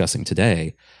discussing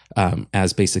today,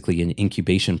 as basically an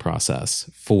incubation process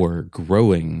for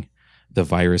growing the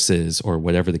viruses or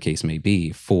whatever the case may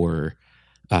be for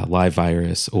live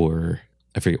virus, or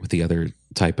I forget what the other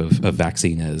type of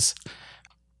vaccine is,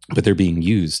 but they're being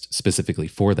used specifically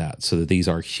for that. So that these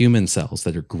are human cells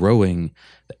that are growing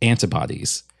the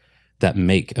antibodies that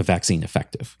make a vaccine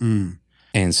effective. Mm.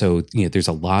 And so, there's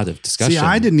a lot of discussion. See,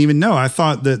 I didn't even know. I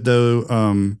thought that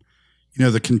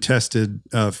the contested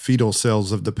fetal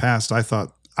cells of the past,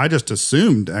 I just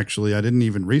assumed, actually, I didn't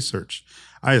even research.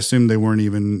 I assumed they weren't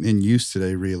even in use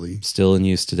today, really. Still in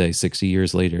use today, 60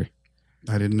 years later.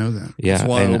 I didn't know that. Yeah. That's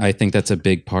wild. And I think that's a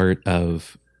big part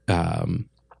of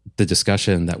the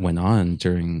discussion that went on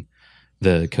during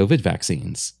the COVID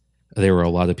vaccines. There were a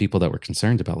lot of people that were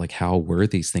concerned about, like, how were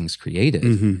these things created?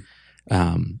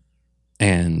 Mm-hmm.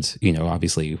 And,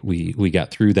 obviously we got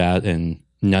through that, and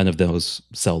none of those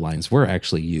cell lines were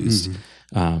actually used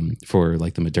for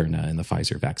like the Moderna and the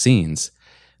Pfizer vaccines.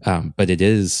 But it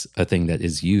is a thing that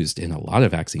is used in a lot of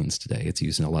vaccines today. It's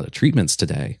used in a lot of treatments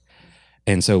today.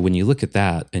 And so when you look at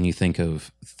that and you think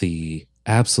of the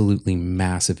absolutely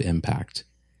massive impact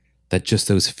that just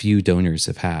those few donors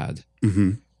have had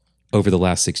Mm-hmm. over the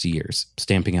last 60 years,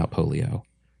 stamping out polio,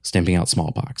 stamping out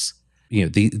smallpox,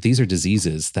 these are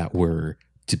diseases that were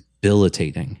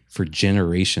debilitating for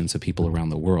generations of people around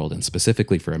the world, and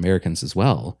specifically for Americans as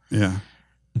well, Yeah.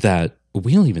 that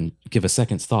we don't even give a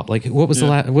second's thought. Like, what was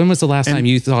Yeah. when was the last And- time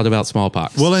you thought about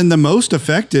smallpox? Well, and the most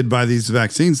affected by these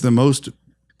vaccines, the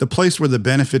place where the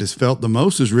benefit is felt the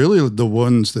most is really the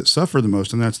ones that suffer the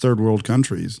most, and that's third world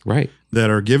countries right. that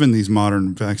are given these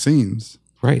modern vaccines.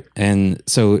 Right. And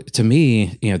so to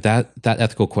me, that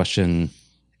ethical question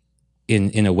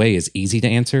in a way is easy to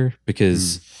answer,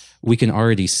 because we can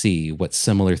already see what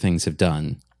similar things have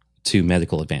done to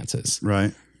medical advances.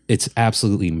 Right. It's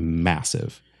absolutely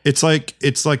massive. It's like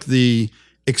the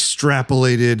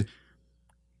extrapolated,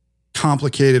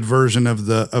 complicated version of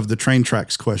the train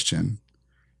tracks question,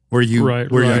 where you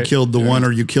killed the one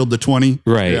or you killed the 20,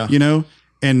 Right. Yeah. you know,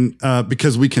 and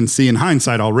because we can see in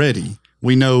hindsight already,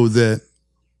 we know that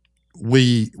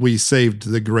we saved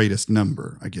the greatest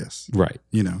number, I guess. Right.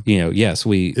 You know, Yes,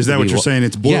 is that what you're saying?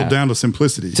 It's boiled down to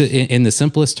simplicity. In the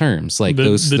simplest terms, like The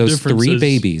those difference 3 is-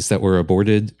 babies that were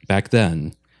aborted back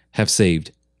then have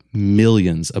saved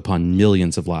millions upon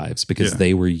millions of lives because Yeah.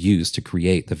 they were used to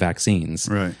create the vaccines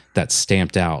Right. that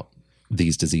stamped out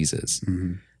these diseases.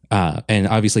 Mm-hmm. And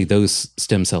obviously those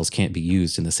stem cells can't be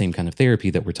used in the same kind of therapy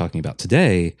that we're talking about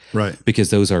today, Right. because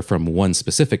those are from one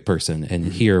specific person. And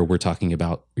Mm-hmm. here we're talking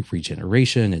about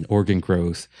regeneration and organ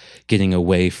growth, getting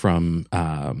away from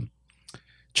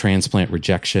transplant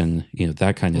rejection,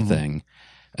 that kind of thing.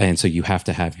 And so you have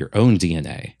to have your own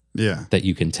DNA Yeah. that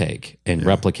you can take and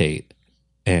replicate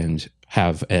and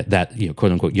have that,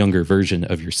 quote unquote, younger version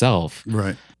of yourself.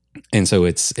 Right. And so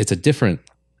it's a different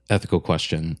ethical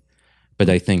question. But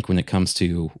I think when it comes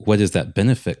to what is that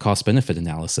cost benefit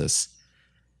analysis,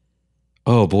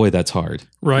 oh boy, that's hard.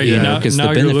 Right. Yeah, Now, because the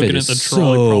now you're benefit looking at is the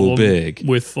trolley so problem big.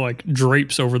 with like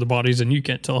drapes over the bodies, and you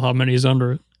can't tell how many is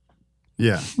under it.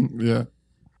 Yeah. Yeah.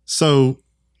 So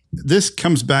this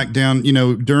comes back down,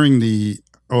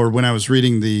 when I was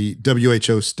reading the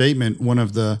WHO statement, one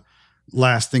of the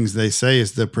last things they say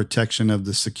is the protection of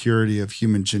the security of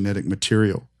human genetic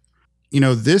material.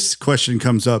 This question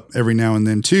comes up every now and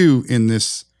then too in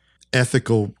this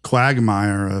ethical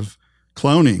quagmire of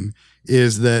cloning,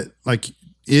 is that like,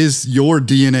 is your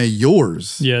DNA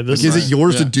yours? Yeah, Like, this is it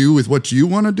yours to Yeah. do with what you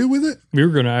want to do with it? We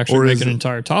were going to Or actually make is an it-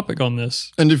 entire topic on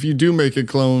this. And if you do make a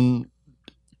clone,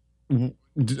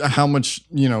 how much,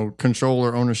 control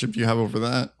or ownership do you have over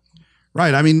that?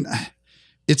 Right. I mean,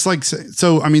 it's like,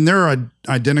 so, I mean, there are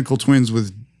identical twins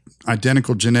with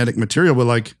identical genetic material, but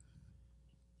like,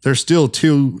 they're still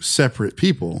 2 separate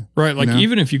people. Right. Like, You know?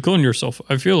 even if you clone yourself,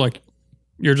 I feel like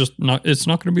you're just not, it's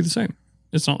not going to be the same.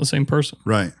 It's not the same person.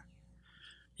 Right.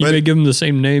 You But- may give them the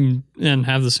same name and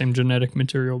have the same genetic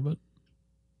material, but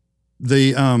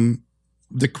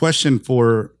The question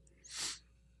for,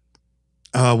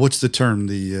 what's the term?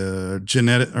 The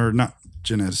genetic, or not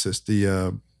geneticist,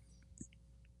 the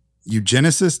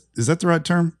eugenicist, is that the right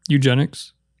term?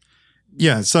 eugenics.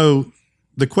 Yeah. So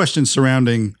the question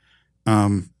surrounding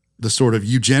the sort of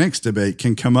eugenics debate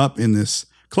can come up in this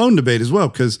clone debate as well,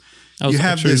 because I was you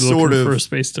have actually this looking sort of. for a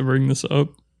space to bring this up.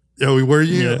 Oh, were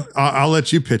you? Yeah. I'll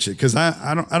let you pitch it, because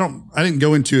I didn't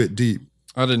go into it deep.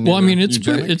 I didn't. Well, I either. mean,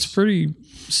 Eugenics? it's pretty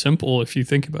simple if you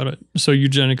think about it. So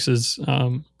eugenics is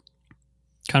kind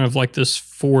of like this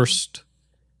forced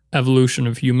evolution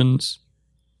of humans,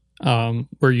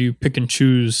 where you pick and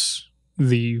choose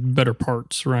the better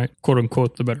parts, right? "Quote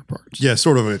unquote," the better parts. Yeah,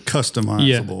 sort of a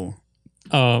customizable.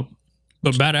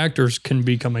 But bad actors can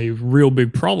become a real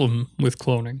big problem with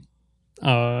cloning.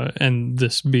 And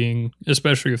this being,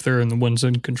 especially if they're the ones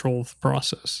in control of the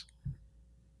process,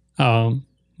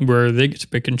 where they get to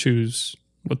pick and choose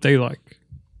what they like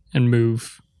and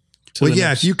move to Well, the yeah,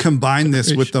 next if you combine this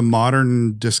with iteration. the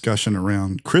modern discussion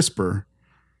around CRISPR,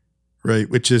 right,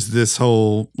 which is this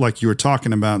whole, like you were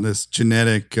talking about, this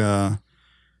genetic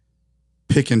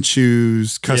pick and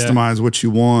choose, customize what you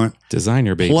want.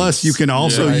 Designer babies. Plus, you can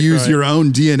also Right, use right. your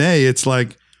own DNA. It's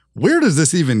like, where does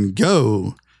this even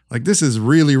go? Like, this is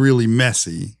really, really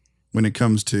messy when it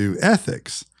comes to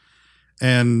ethics.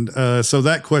 And so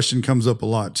that question comes up a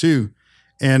lot too.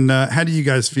 And how do you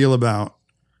guys feel about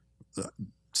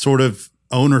sort of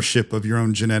ownership of your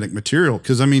own genetic material?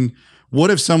 Because, I mean, what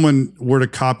if someone were to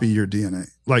copy your DNA?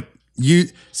 Like, you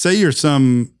say you're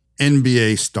some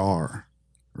NBA star,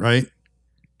 right?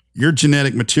 Your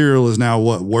genetic material is now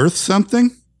what, worth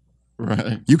something?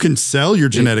 right. You can sell your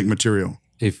genetic material.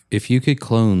 If you could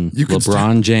clone You could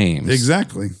LeBron James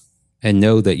Exactly. and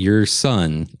know that your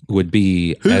son would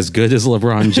be Who- as good as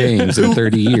LeBron James in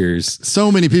 30 years.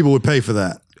 So many people would pay for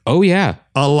that. Oh yeah.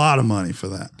 A lot of money for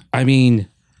that. I mean,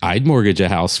 I'd mortgage a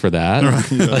house for that.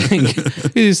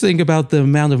 Like, you just think about the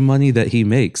amount of money that he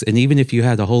makes. And even if you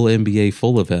had a whole NBA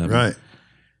full of him, Right.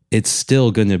 it's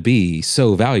still going to be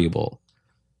so valuable.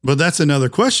 But that's another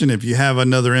question. If you have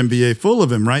another NBA full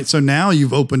of him, right? So now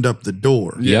you've opened up the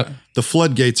door. Yep. The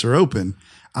floodgates are open.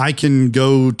 I can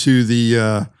go to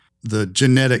the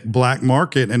genetic black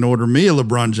market and order me a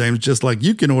LeBron James, just like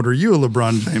you can order you a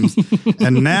LeBron James.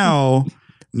 And now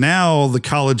the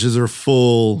colleges are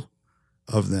full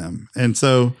of them. And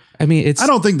so I mean, it's I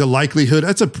don't think the likelihood.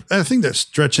 I think that's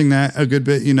stretching that a good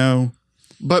bit. But you know,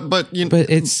 but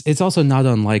it's also not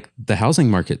unlike the housing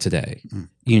market today.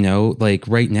 You know, like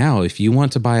right now, if you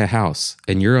want to buy a house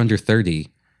and you're under 30,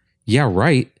 yeah,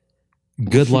 right.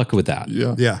 Good luck with that.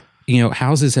 yeah. Yeah. You know,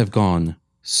 houses have gone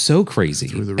so crazy,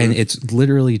 Through the and roof. it's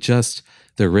literally just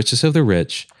the richest of the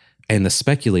rich and the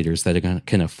speculators that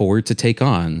can afford to take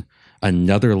on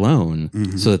another loan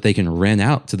Mm-hmm. so that they can rent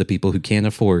out to the people who can't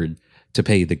afford to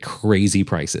pay the crazy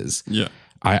prices. Yeah.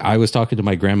 I was talking to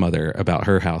my grandmother about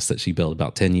her house that she built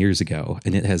about 10 years ago,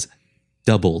 and it has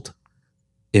doubled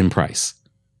in price.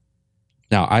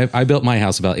 Now, I built my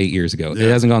house about 8 years ago. Yeah. It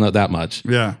hasn't gone up that much.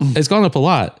 Yeah. It's gone up a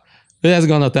lot. It hasn't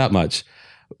gone up that much.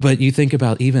 But you think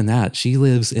about even that. She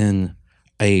lives in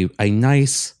a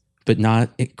nice but not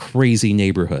a crazy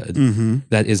neighborhood Mm-hmm.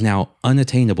 that is now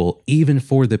unattainable even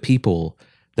for the people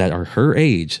that are her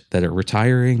age, that are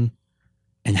retiring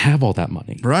and have all that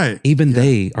money. Right. Even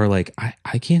they are like,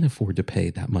 I can't afford to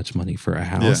pay that much money for a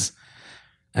house.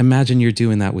 Imagine you're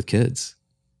doing that with kids.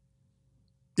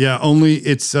 Yeah. Only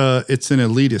it's an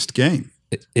elitist game.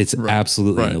 It's Right.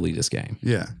 absolutely Right. an elitist game.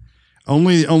 Yeah.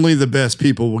 Only the best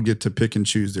people will get to pick and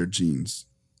choose their genes.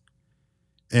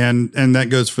 And that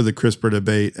goes for the CRISPR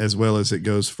debate as well as it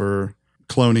goes for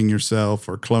cloning yourself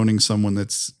or cloning someone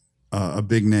that's a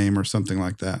big name or something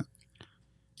like that.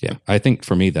 Yeah, I think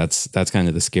for me that's kind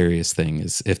of the scariest thing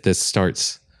is if this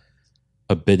starts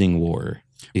a bidding war.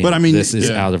 But I mean, this is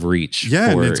yeah. out of reach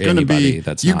Yeah, for and it's going to anybody be.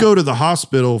 that's You not. go to the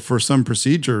hospital for some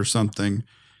procedure or something.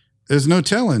 There's no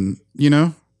telling,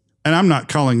 And I'm not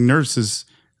calling nurses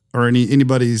or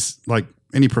anybody's like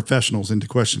any professionals into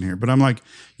question here, but I'm like,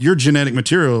 your genetic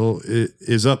material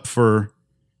is up for,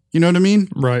 you know what I mean?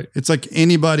 Right. It's like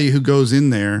anybody who goes in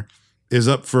there is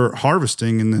up for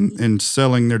harvesting and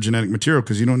selling their genetic material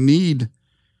because you don't need,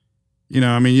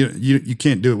 you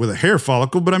can't do it with a hair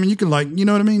follicle, but I mean, you can you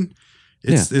know what I mean?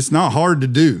 It's not hard to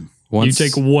do. Once, You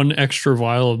take one extra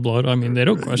vial of blood. I mean, they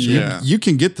don't question Yeah. it. You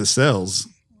can get the cells.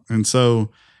 And so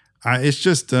it's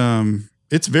just,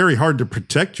 it's very hard to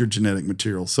protect your genetic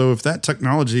material. So if that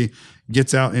technology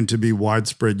gets out into be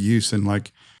widespread use and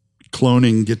like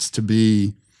cloning gets to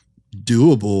be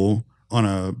doable on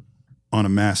a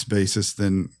mass basis,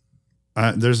 then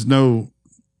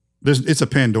it's a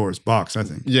Pandora's box, I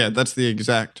think. Yeah, that's the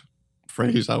exact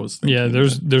phrase I was thinking. Yeah,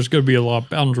 there's going to be a lot of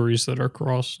boundaries that are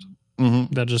crossed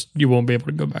Mhm. that just you won't be able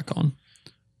to go back on.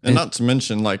 And not to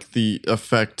mention like the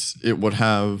effect it would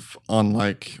have on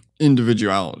like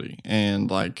individuality and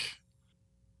like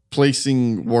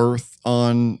placing worth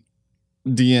on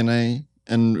DNA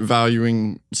and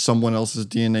valuing someone else's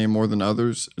DNA more than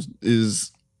others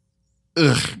is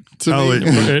to Oh, me.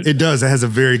 it does. It has a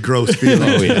very gross feeling.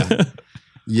 oh yeah,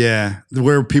 Yeah,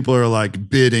 where people are like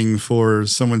bidding for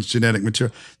someone's genetic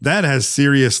material. That has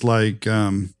serious like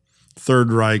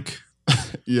Third Reich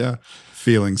Yeah.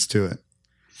 feelings to it.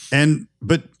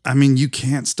 But I mean, you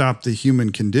can't stop the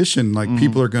human condition. Like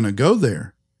people are going to go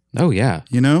there, oh yeah.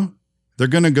 they're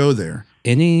going to go there.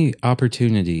 Any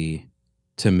opportunity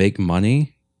to make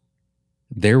money,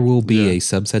 there will be Yeah. a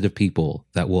subset of people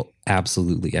that will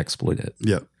absolutely exploit it.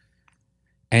 Yep.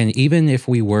 And even if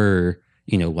we were,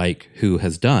 like who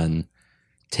has done,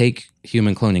 take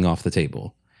human cloning off the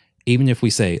table. Even if we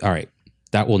say, all right,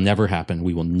 that will never happen.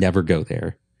 We will never go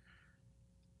there.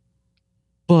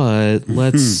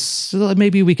 But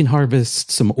maybe we can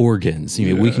harvest some organs.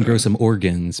 We can grow some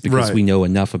organs because Right. we know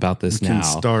enough about this We now.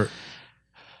 can start.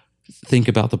 Think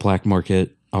about the black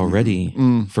market already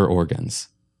Mm. for organs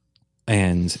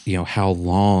and how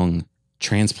long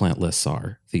transplant lists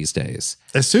are these days.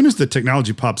 As soon as the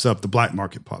technology pops up, the black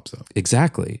market pops up.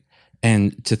 Exactly.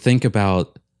 And to think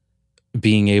about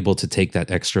being able to take that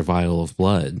extra vial of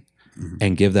blood Mhm.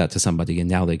 and give that to somebody, and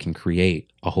now they can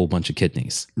create a whole bunch of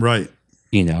kidneys, Right.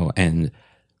 and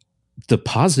the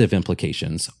positive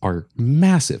implications are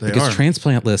massive They because are.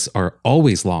 transplant lists are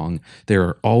always long. There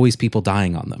are always people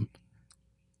dying on them.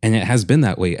 And it has been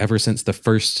that way ever since the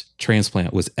first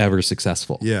transplant was ever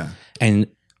successful. Yeah. And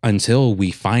until we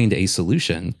find a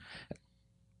solution,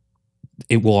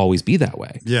 it will always be that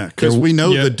way. Yeah. Because There- we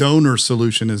know Yeah. the donor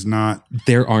solution is not,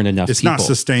 There aren't enough it's people. not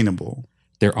sustainable.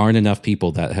 There aren't enough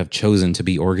people that have chosen to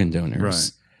be organ donors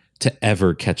Right. to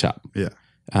ever catch up. Yeah.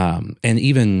 And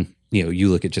even, you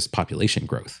look at just population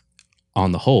growth.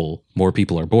 On the whole, more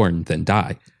people are born than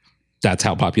die. That's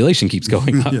how population keeps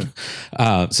going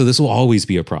up. So this will always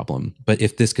be a problem. But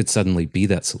if this could suddenly be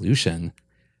that solution,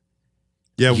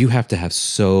 Yeah. you have to have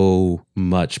so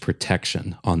much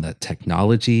protection on the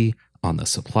technology, on the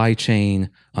supply chain,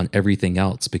 on everything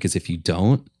else. Because if you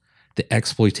don't, the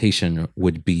exploitation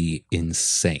would be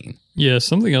insane. Yeah,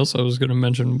 something else I was going to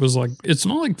mention was like, it's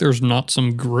not like there's not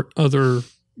some other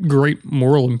great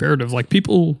moral imperative. Like,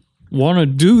 people want to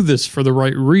do this for the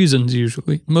right reasons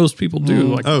usually. Most people do.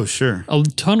 Like, Oh, sure. a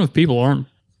ton of people aren't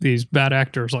these bad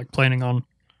actors like planning on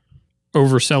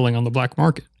overselling on the black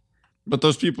market. But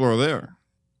those people are there.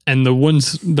 And the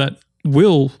ones that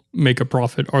will make a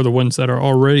profit are the ones that are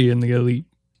already in the elite.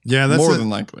 Yeah, that's More than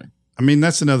likely. I mean,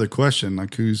 that's another question.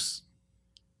 Like, who's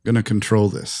going to control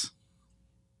this?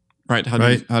 Right. How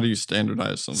do you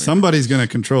standardize something? Somebody's going to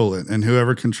control it, and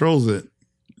whoever controls it,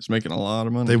 It's making a lot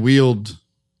of money. they wield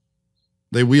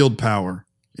power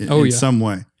in some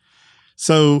way.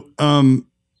 So,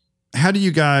 how do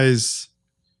you guys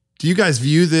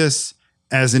view this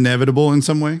as inevitable in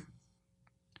some way?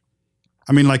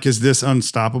 I mean, like, is this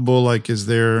unstoppable? Like, is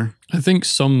there? I think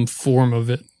some form of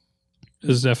it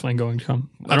is definitely going to come.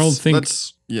 I don't think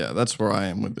that's where I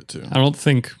am with it too. I don't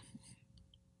think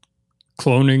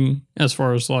cloning, as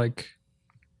far as like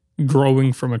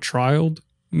growing from a child,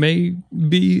 may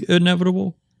be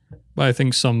inevitable, but I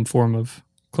think some form of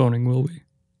cloning will be.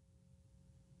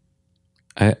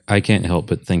 I can't help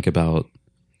but think about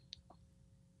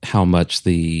how much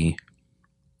the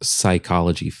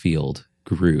psychology field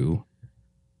grew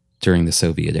during the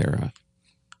Soviet era.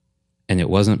 And it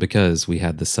wasn't because we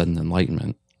had the sudden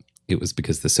enlightenment. It was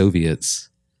because the Soviets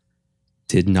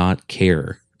did not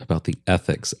care about the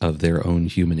ethics of their own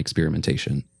human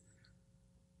experimentation.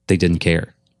 They didn't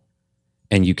care.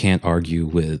 And you can't argue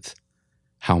with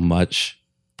how much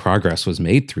progress was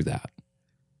made through that.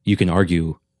 You can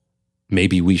argue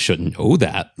maybe we shouldn't know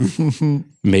that.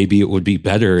 Maybe it would be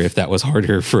better if that was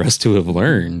harder for us to have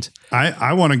learned.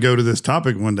 I want to go to this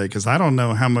topic one day because I don't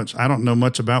know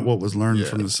much about what was learned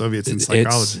from the Soviets in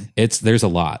psychology. There's a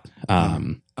lot.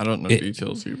 I don't know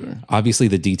details either. Obviously,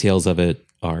 the details of it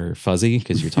are fuzzy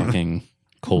because you're talking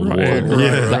Cold War,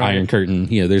 the Iron Curtain.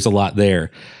 There's a lot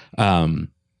there.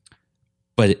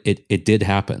 But it did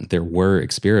happen. There were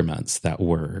experiments that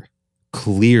were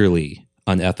clearly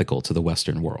unethical to the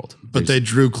Western world. But they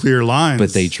drew clear lines.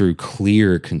 But they drew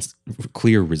clear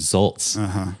results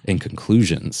and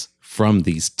conclusions from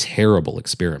these terrible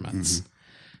experiments.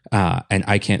 And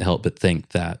I can't help but think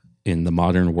that in the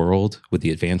modern world, with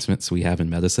the advancements we have in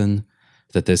medicine,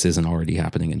 that this isn't already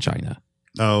happening in China.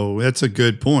 Oh, that's a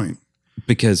good point.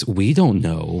 Because we don't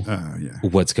know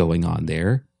what's going on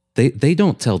there. They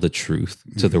don't tell the truth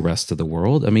to the rest of the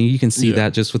world. I mean, you can see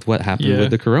that just with what happened with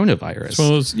the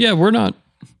coronavirus. So, we're not.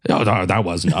 No, that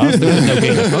wasn't us. There was no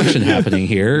gain of function happening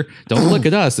here. Don't look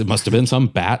at us. It must have been some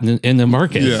bat in the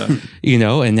market. Yeah.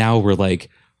 And now we're like,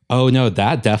 oh, no,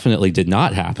 that definitely did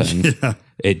not happen. Yeah.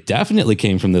 It definitely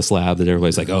came from this lab that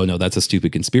everybody's like, oh, no, that's a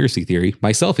stupid conspiracy theory,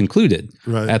 myself included.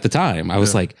 Right. At the time, I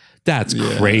was like, that's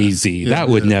crazy. That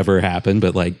would never happen.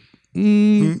 But like,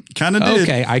 kind of did.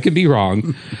 Okay, I could be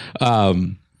wrong.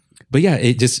 But yeah,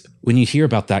 it just, when you hear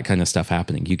about that kind of stuff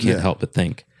happening, you can't help but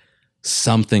think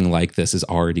something like this is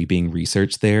already being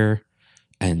researched there.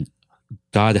 And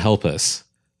God help us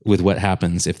with what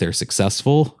happens if they're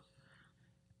successful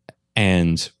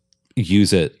and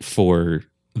use it for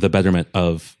the betterment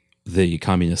of the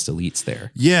communist elites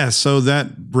there. Yeah, so that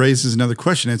raises another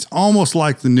question. It's almost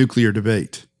like the nuclear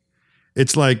debate.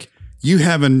 It's like you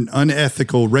have an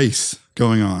unethical race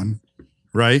going on,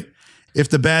 right? If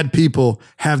the bad people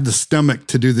have the stomach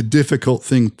to do the difficult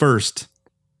thing first,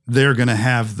 they're going to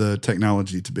have the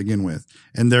technology to begin with,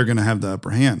 and they're going to have the upper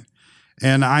hand.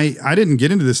 And I didn't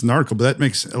get into this in the article, but that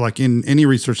makes, like, in any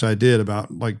research I did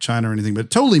about like China or anything, but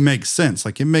it totally makes sense.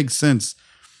 Like, it makes sense.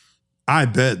 I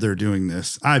bet they're doing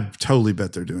this. I totally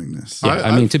bet they're doing this. Yeah,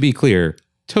 I mean, to be clear,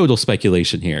 total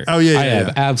speculation here. Oh, yeah, I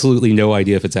have absolutely no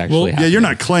idea if it's actually happening. Yeah, you're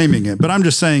not claiming it, but I'm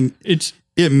just saying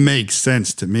it makes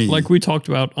sense to me. Like we talked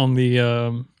about on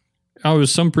the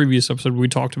some previous episode, we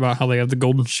talked about how they have the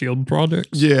Golden Shield project.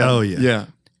 Yeah. Oh, yeah. Yeah.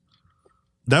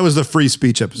 That was the free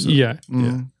speech episode. Yeah.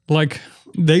 Yeah. Like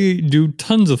they do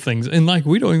tons of things. And like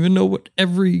we don't even know what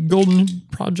every golden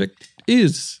project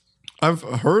is. I've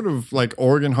heard of like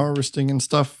organ harvesting and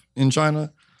stuff in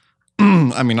China.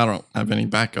 I mean, I don't have any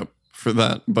backup for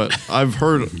that, but I've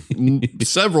heard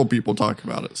several people talk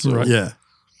about it. So. Right. Yeah.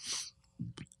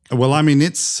 Well, I mean,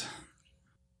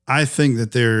 I think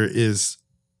that there is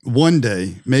one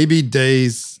day, maybe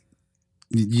days,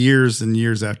 years and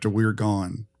years after we're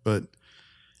gone, but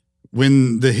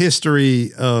when the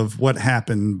history of what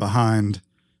happened behind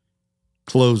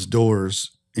closed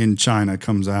doors in China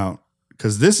comes out,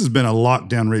 because this has been a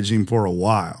lockdown regime for a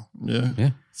while. Yeah. Yeah.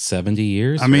 70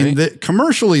 years. I mean, right?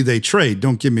 commercially they trade,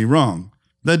 don't get me wrong,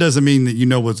 that doesn't mean that you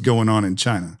know what's going on in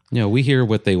China. No, we hear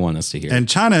what they want us to hear. And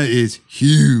China is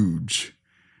huge.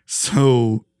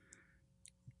 So,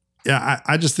 yeah,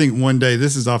 I just think one day,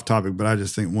 this is off topic, but I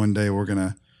just think one day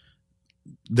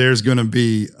there's going to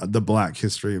be the Black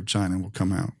history of China will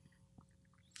come out.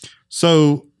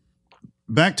 So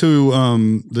back to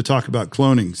the talk about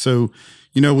cloning. So,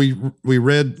 we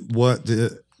read what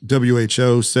the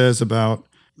WHO says about,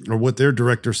 or what their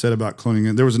director said about cloning.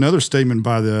 And there was another statement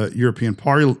by the European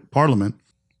Parliament,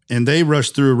 and they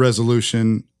rushed through a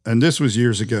resolution, and this was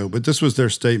years ago, but this was their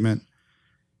statement.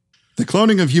 The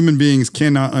cloning of human beings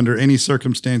cannot under any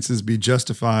circumstances be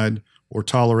justified or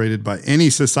tolerated by any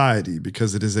society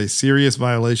because it is a serious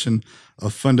violation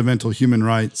of fundamental human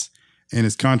rights and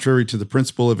is contrary to the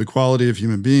principle of equality of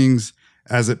human beings,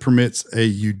 as it permits a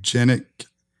eugenic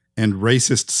and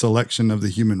racist selection of the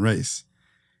human race.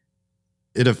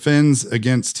 It offends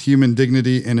against human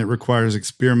dignity and it requires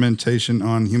experimentation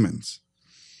on humans.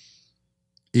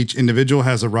 Each individual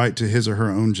has a right to his or her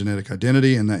own genetic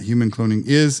identity, and that human cloning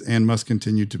is and must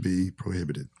continue to be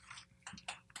prohibited.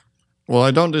 Well,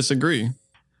 I don't disagree.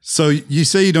 So you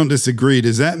say you don't disagree.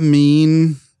 Does that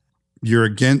mean you're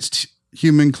against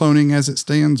human cloning as it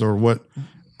stands, or what?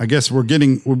 I guess we're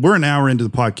an hour into the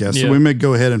podcast, so we may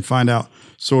go ahead and find out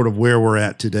sort of where we're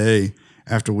at today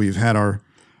after we've had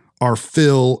our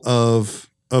fill of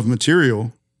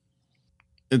material.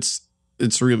 It's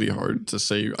really hard to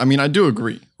say. I mean, I do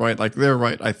agree, right? Like, they're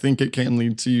right. I think it can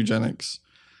lead to eugenics.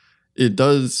 It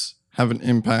does have an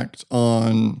impact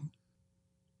on,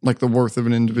 like, the worth of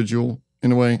an individual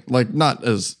in a way. Like, not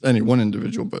as any one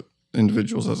individual, but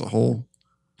individuals as a whole.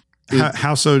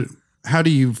 How so? How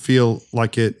do you feel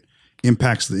like it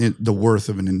impacts the worth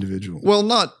of an individual?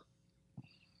 Well,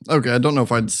 okay, I don't know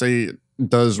if I'd say it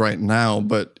does right now,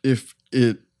 but if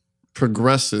it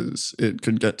progresses, it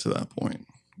could get to that point.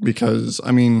 Because,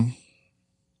 I mean,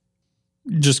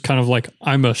 just kind of like,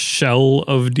 I'm a shell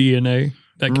of DNA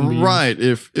that can be right.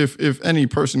 If any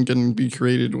person can be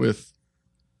created with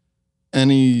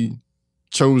any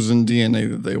chosen DNA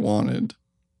that they wanted,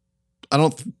 I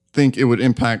don't think it would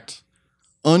impact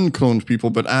uncloned people,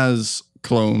 but as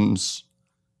clones,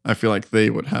 I feel like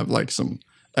they would have like some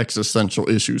existential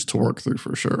issues to work through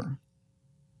for sure.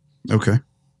 Okay.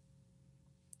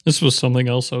 This was something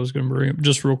else I was going to bring up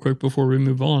just real quick before we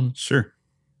move on. Sure.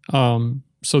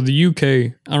 So the UK,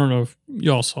 I don't know if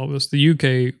y'all saw this, the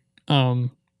UK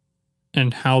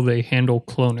and how they handle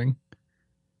cloning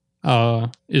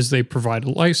is they provide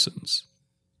a license.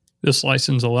 This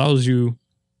license allows you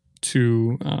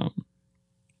to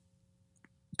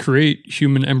create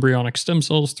human embryonic stem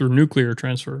cells through nuclear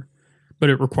transfer, but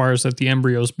it requires that the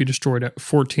embryos be destroyed at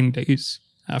 14 days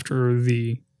after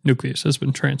the nucleus has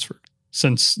been transferred,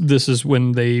 since this is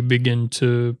when they begin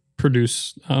to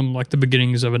produce like the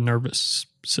beginnings of a nervous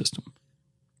system.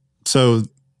 So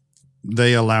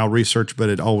they allow research, but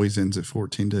it always ends at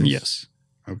 14 days? Yes.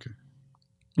 Okay.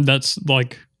 That's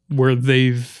like where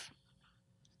they've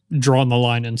drawn the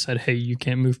line and said, hey, you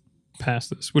can't move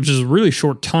past this, which is a really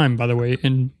short time, by the way,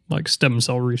 in like stem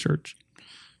cell research.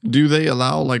 Do they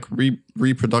allow like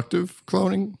reproductive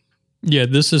cloning? Yeah,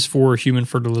 this is for human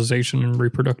fertilization and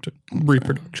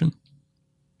reproduction.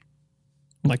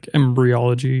 Like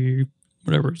embryology,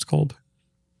 whatever it's called.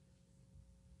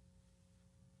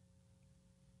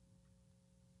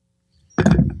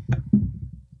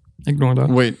 Ignore that.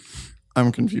 Wait,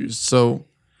 I'm confused. So,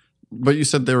 but you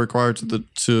said they're required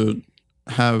to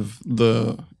have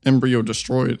the embryo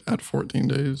destroyed at 14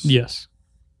 days? Yes.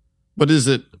 But is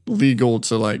it legal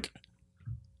to like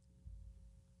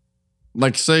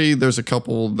say there's a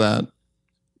couple that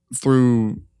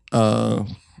through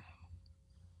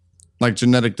like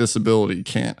genetic disability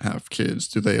can't have kids?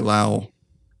 Do they allow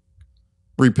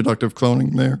reproductive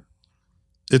cloning there?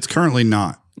 It's currently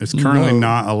not. It's currently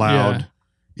not allowed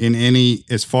in any,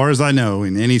 as far as I know,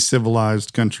 in any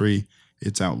civilized country.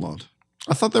 It's outlawed.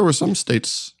 I thought there were some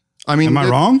states. I mean, am I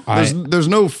wrong? There's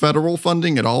no federal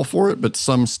funding at all for it, but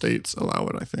some states allow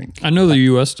it, I think. I know the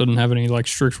U.S. doesn't have any like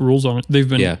strict rules on it. They've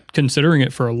been considering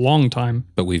it for a long time.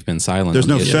 But we've been silent. There's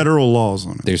no federal laws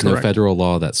on it. There's no federal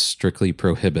law that strictly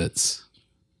prohibits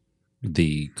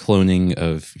the cloning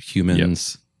of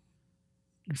humans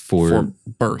for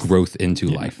birth, growth into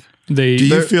life. Do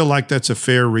you feel like that's a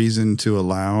fair reason to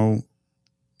allow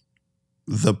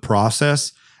the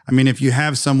process? I mean, if you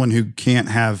have someone who can't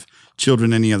have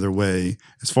children any other way,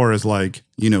 as far as like,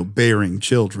 bearing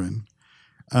children,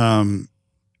 having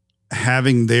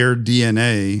their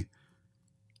DNA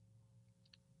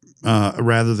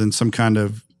rather than some kind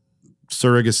of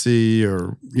surrogacy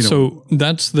or, So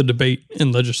that's the debate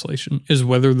in legislation, is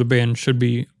whether the ban should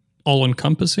be all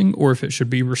encompassing or if it should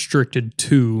be restricted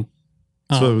to.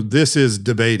 So this is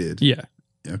debated. Yeah.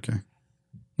 Okay.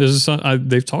 This is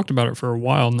they've talked about it for a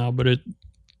while now, but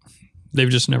they've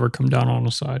just never come down on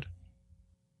a side.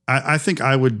 I think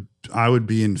I would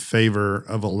be in favor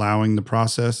of allowing the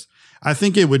process. I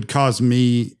think it would cause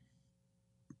me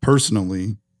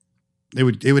personally. I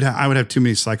would have too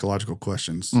many psychological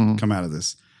questions come out of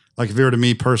this. Like if it were to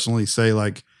me personally, say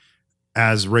like,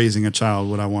 as raising a child,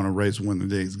 would I want to raise one with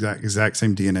the exact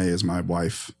same DNA as my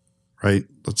wife, right?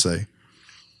 Let's say.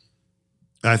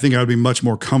 I think I would be much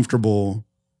more comfortable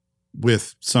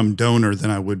with some donor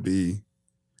than I would be.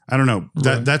 I don't know.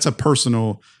 That's a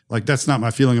personal, like that's not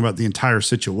my feeling about the entire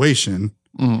situation.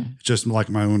 It's just like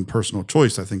my own personal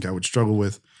choice. I think I would struggle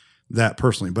with that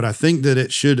personally, but I think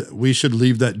that we should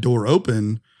leave that door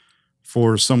open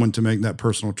for someone to make that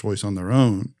personal choice on their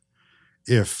own.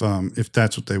 If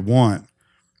that's what they want.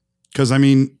 Because I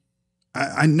mean,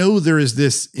 I know there is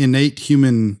this innate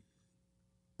human,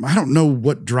 I don't know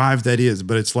what drive that is,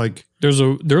 but it's like there's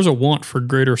a want for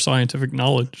greater scientific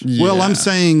knowledge. Yeah. Well, I'm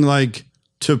saying like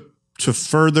to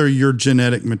further your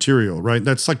genetic material, right?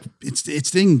 That's like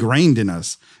it's ingrained in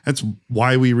us. That's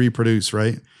why we reproduce,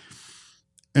 right?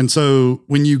 And so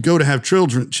when you go to have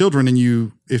children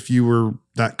and if you were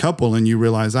that couple and you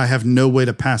realize I have no way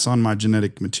to pass on my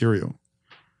genetic material,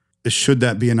 should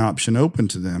that be an option open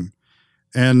to them?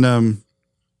 And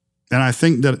I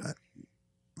think that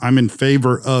I'm in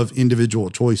favor of individual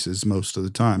choices most of the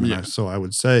time. And so I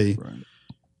would say,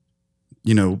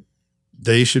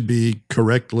 they should be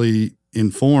correctly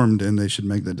informed and they should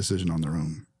make that decision on their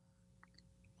own.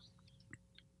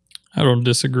 I don't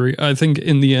disagree. I think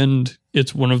in the end,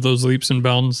 it's one of those leaps and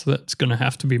bounds that's going to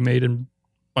have to be made and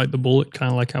bite the bullet,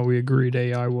 kind of like how we agreed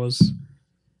AI was.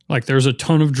 Like there's a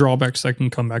ton of drawbacks that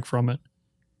can come back from it.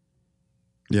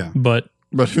 Yeah. But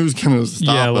who's going to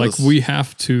stop us? Like we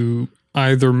have to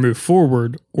either move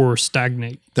forward or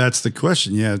stagnate. That's the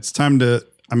question. Yeah. It's time to,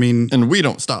 and we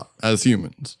don't stop as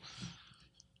humans.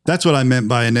 That's what I meant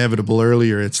by inevitable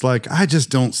earlier. It's like, I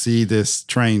just don't see this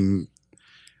train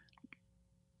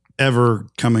ever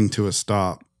coming to a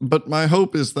stop. But my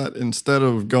hope is that instead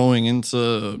of going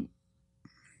into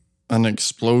an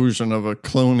explosion of a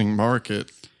cloning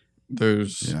market,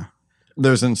 there's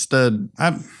instead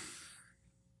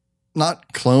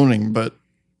not cloning, but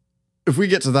if we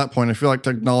get to that point, I feel like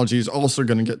technology is also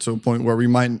going to get to a point where we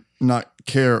might not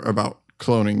care about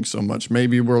cloning so much.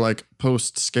 Maybe we're like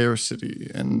post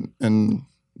scarcity and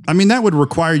that would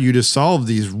require you to solve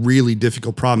these really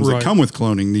difficult problems that come with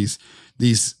cloning,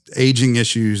 these aging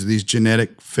issues, these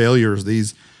genetic failures,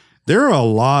 there are a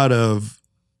lot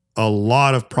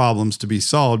of problems to be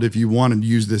solved if you want to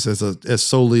use this as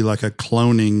solely like a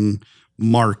cloning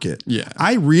market. Yeah.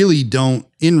 I really don't,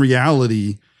 in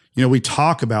reality, we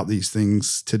talk about these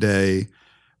things today,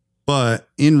 but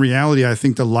in reality, I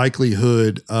think the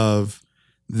likelihood of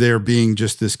there being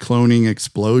just this cloning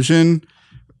explosion,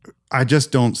 I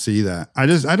just don't see that. I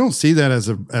don't see that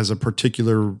as a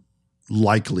particular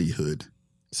likelihood.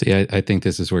 See, I think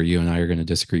this is where you and I are going to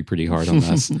disagree pretty hard on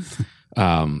this.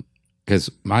 Because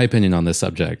my opinion on this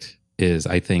subject is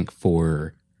I think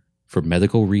for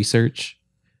medical research,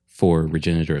 for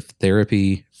regenerative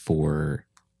therapy, for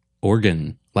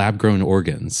lab-grown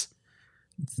organs,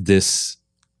 this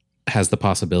has the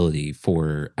possibility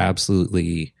for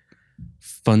absolutely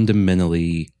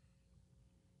fundamentally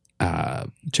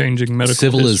changing medical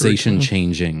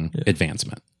civilization-changing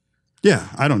advancement. Yeah,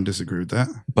 I don't disagree with that.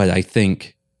 But I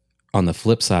think on the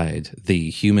flip side, the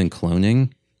human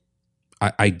cloning,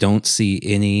 I don't see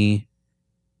any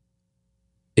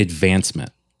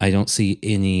advancement. I don't see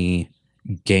any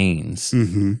gains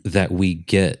that we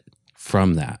get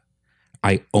from that.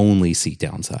 I only see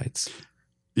downsides.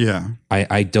 Yeah.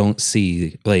 I don't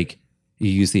see, like,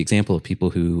 you use the example of people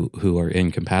who are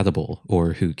incompatible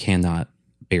or who cannot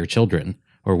bear children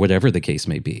or whatever the case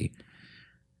may be.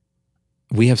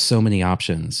 We have so many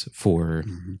options for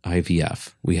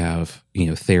IVF. We have,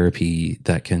 therapy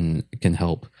that can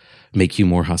help make you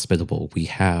more hospitable. We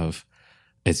have,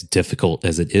 as difficult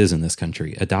as it is in this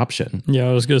country, adoption. Yeah,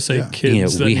 I was going to say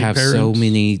kids. We have so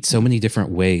many different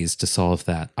ways to solve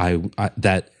that. I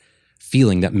that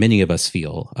feeling that many of us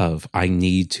feel of I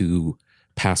need to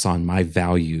pass on my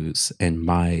values and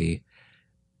my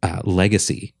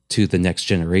legacy to the next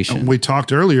generation. We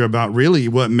talked earlier about really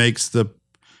what makes the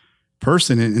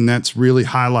person, and that's really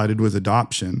highlighted with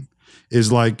adoption,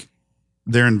 is like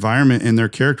their environment and their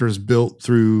character is built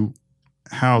through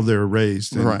how they're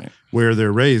raised and where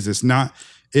they're raised.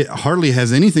 It hardly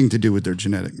has anything to do with their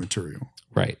genetic material.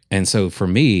 Right. And so for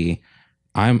me,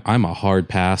 I'm a hard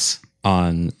pass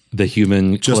on the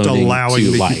human Just cloning allowing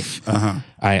to the life. Uh-huh.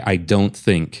 I don't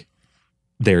think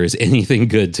there is anything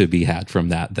good to be had from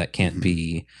that can't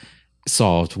be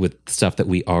solved with stuff that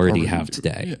we already have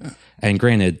today. Yeah. And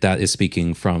granted, that is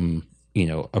speaking from,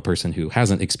 a person who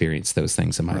hasn't experienced those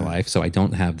things in my life. So I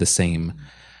don't have the same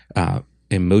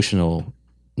emotional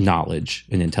knowledge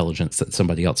and intelligence that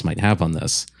somebody else might have on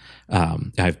this. I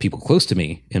have people close to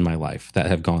me in my life that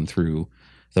have gone through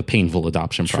the painful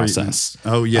adoption process.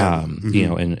 Oh yeah.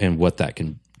 And what that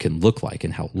can look like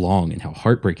and how long and how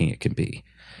heartbreaking it can be.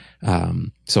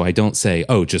 So I don't say,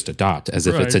 just adopt as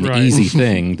if it's an Right. easy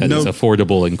thing that is Nope.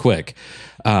 affordable and quick.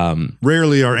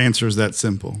 Rarely are answers that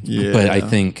simple. Yeah. But I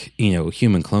think,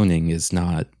 human cloning is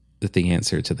not the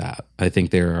answer to that. I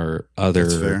think there are That's other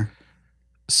fair.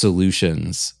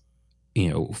 solutions,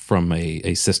 from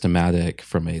a systematic,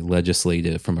 from a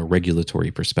legislative, from a regulatory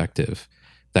perspective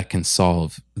that can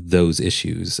solve those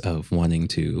issues of wanting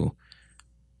to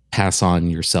pass on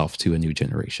yourself to a new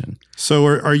generation. So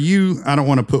are you, I don't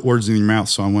want to put words in your mouth,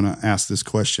 so I want to ask this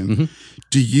question. Mhm.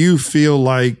 Do you feel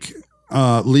like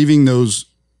leaving those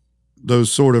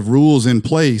sort of rules in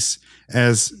place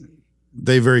as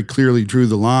they very clearly drew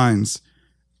the lines?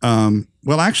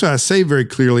 Well, actually, I say very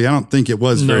clearly. I don't think it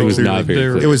was very it was clearly. not very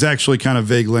There- clear. It was actually kind of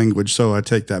vague language, so I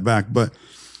take that back. But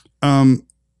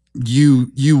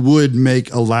you would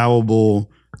make allowable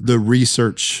the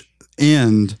research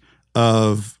end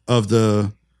of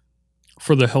the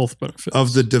for the health benefits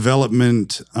of the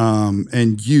development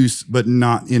and use, but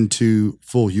not into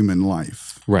full human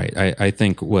life. Right. I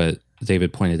think what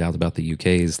David pointed out about the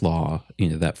UK's law,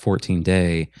 that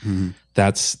 14-day,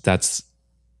 that's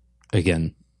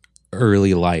again,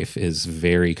 early life is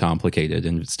very complicated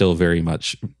and still very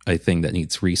much a thing that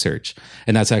needs research.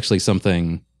 And that's actually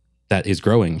something that is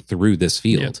growing through this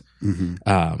field.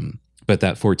 But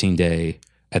that 14-day,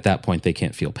 at that point, they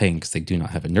can't feel pain because they do not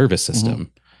have a nervous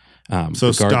system.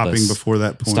 So stopping Regardless, before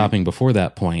that point. stopping before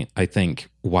that point, I think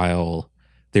while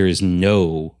there is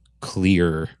no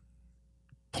clear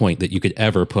point that you could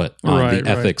ever put on Right, the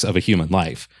ethics of a human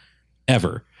life,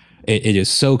 ever, it is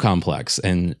so complex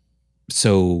and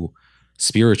so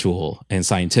spiritual and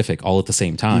scientific all at the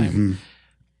same time.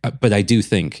 But I do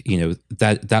think,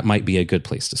 that might be a good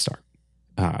place to start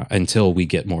until we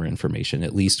get more information.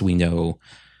 At least we know,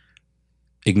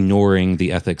 ignoring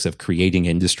the ethics of creating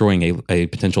and destroying a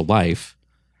potential life,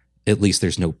 at least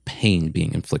there's no pain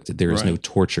being inflicted. There is no Right.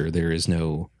 torture. There is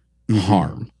no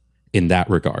harm in that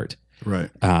regard. Right.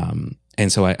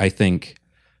 And so I think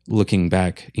looking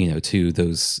back, to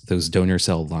those donor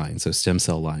cell lines, those stem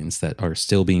cell lines that are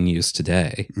still being used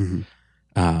today,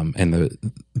 and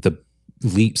the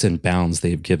leaps and bounds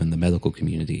they've given the medical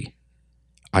community,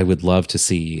 I would love to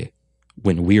see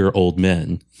when we're old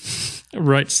men,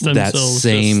 right stem that cells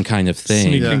same just kind of thing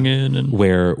sneaking in and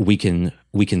where we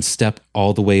can step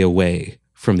all the way away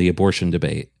from the abortion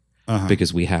debate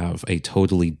because we have a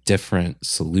totally different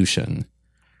solution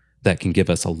that can give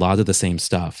us a lot of the same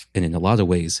stuff and in a lot of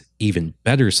ways even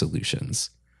better solutions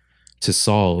to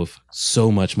solve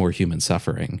so much more human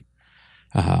suffering.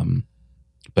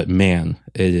 But man,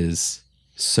 it is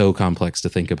so complex to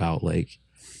think about. Like,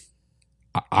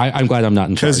 I'm glad I'm not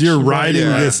in charge. Because you're riding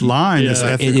yeah. this line, this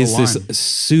Yeah. ethical It is line. this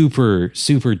super,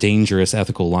 super dangerous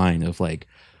ethical line of like,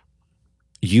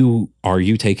 are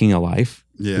you taking a life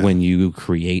Yeah. when you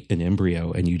create an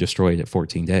embryo and you destroy it at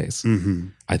 14 days?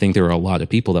 I think there are a lot of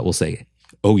people that will say,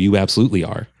 oh, you absolutely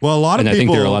are. Well, a lot of And I people.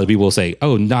 think there are a lot of people who will say,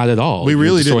 oh, not at all. We You're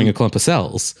really destroying didn't- a clump of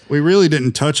cells. We really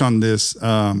didn't touch on this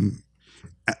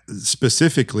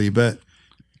specifically, but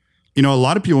a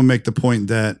lot of people make the point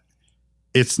that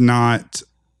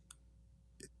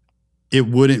it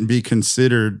wouldn't be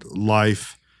considered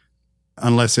life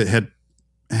unless it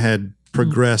had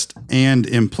progressed and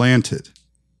implanted,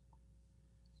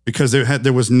 because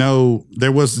there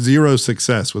was zero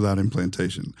success without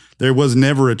implantation. There was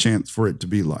never a chance for it to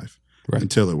be life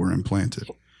until it were implanted.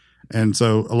 And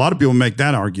so a lot of people make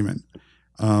that argument.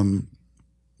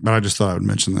 But I just thought I would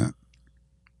mention that.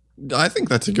 I think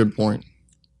that's a good point.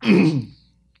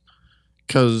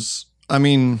 Because, I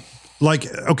mean, Like,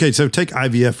 okay, so take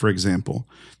IVF, for example.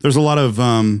 There's a lot of,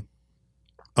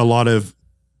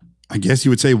 I guess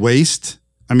you would say, waste.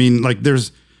 I mean, like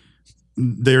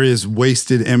there is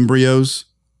wasted embryos,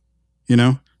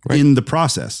 in the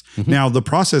process. Now, the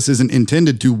process isn't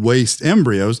intended to waste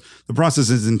embryos. The process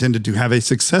is intended to have a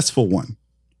successful one.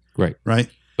 Right. Right.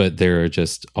 But there are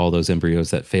just all those embryos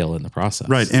that fail in the process.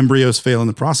 Right. Embryos fail in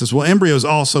the process. Well, embryos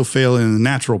also fail in the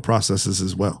natural processes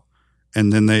as well.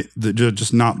 And then they're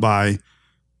just not by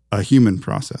a human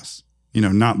process,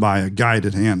 not by a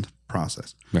guided hand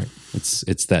process. Right.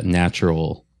 It's that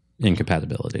natural,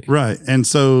 incompatibility. Right. And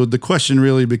so the question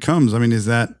really becomes, I mean, is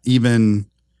that even,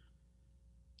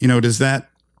 does that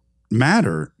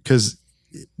matter? Because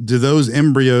do those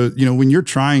embryos, when you're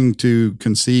trying to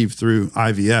conceive through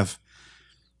IVF,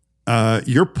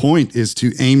 your point is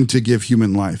to aim to give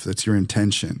human life. That's your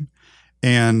intention.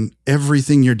 And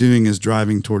everything you're doing is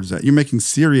driving towards that. You're making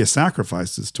serious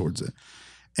sacrifices towards it.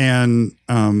 And,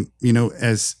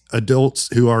 as adults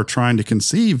who are trying to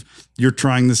conceive, you're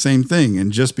trying the same thing.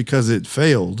 And just because it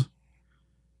failed,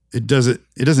 it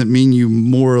doesn't mean you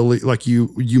morally, like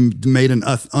you made an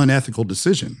unethical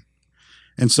decision.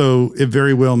 And so it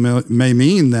very well may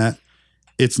mean that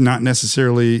it's not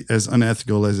necessarily as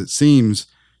unethical as it seems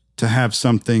to have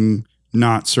something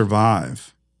not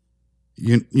survive.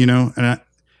 And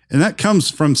that comes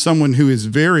from someone who is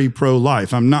very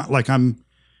pro-life. I'm not like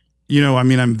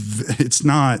that's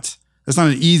not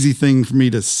an easy thing for me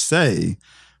to say,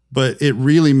 but it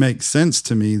really makes sense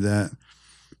to me that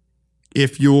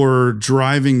if you're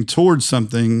driving towards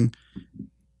something,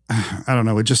 I don't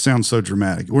know, it just sounds so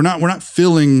dramatic. We're not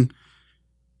filling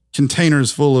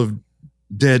containers full of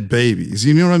dead babies.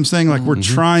 You know what I'm saying? Like we're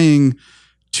trying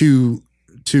to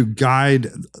guide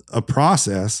a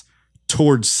process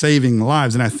towards saving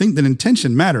lives. And I think that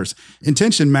intention matters.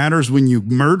 Intention matters when you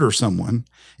murder someone.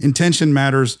 Intention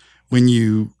matters when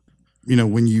you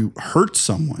hurt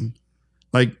someone.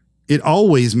 Like it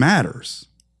always matters.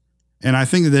 And I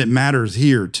think that it matters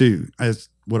here too, as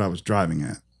what I was driving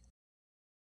at.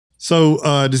 So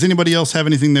does anybody else have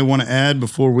anything they want to add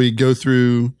before we go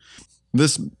through?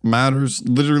 This matters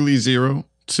literally zero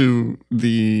to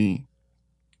the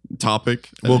topic.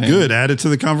 Well, good. Add it to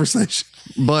the conversation.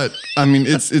 But I mean,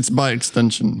 it's by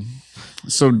extension.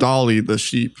 So Dolly, the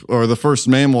sheep, or the first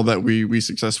mammal that we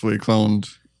successfully cloned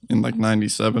in like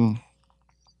 97.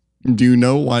 Do you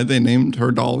know why they named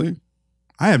her Dolly?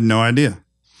 I have no idea.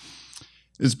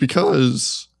 It's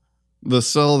because the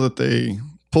cell that they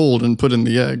pulled and put in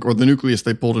the egg, or the nucleus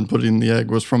they pulled and put in the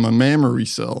egg, was from a mammary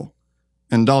cell.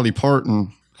 And Dolly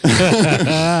Parton.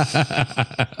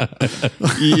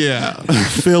 Yeah.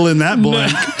 Fill in that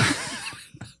blank.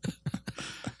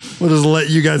 We'll just let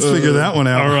you guys figure that one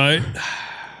out. All right.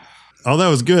 Oh, that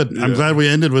was good. Yeah. I'm glad we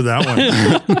ended with that one.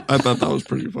 I thought that was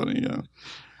pretty funny, yeah.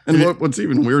 And what's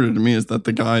even weirder to me is that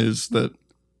the guys that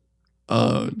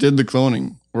did the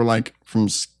cloning were like from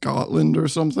Scotland or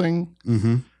something.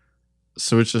 Mm-hmm.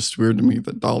 So it's just weird to me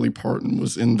that Dolly Parton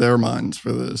was in their minds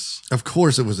for this. Of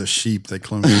course it was a sheep they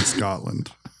cloned in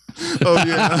Scotland. Oh,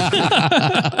 yeah.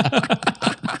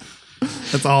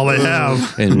 That's all they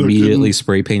have. And immediately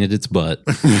spray painted its butt.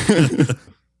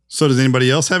 So does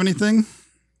anybody else have anything?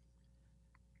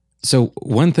 So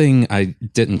one thing I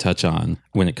didn't touch on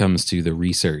when it comes to the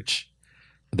research,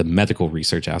 the medical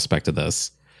research aspect of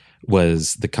this,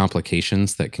 was the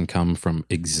complications that can come from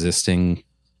existing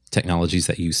technologies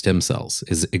that use stem cells,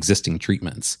 is existing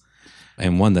treatments.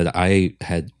 And one that I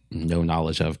had no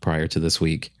knowledge of prior to this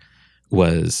week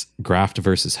was graft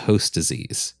versus host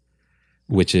disease,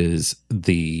 which is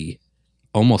the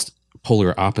almost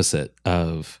polar opposite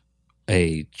of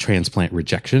a transplant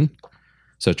rejection.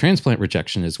 So transplant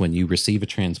rejection is when you receive a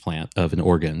transplant of an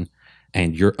organ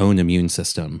and your own immune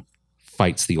system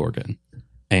fights the organ,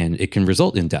 and it can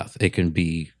result in death. It can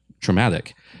be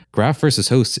traumatic. Graft versus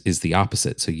host is the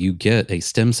opposite. So you get a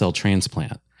stem cell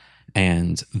transplant,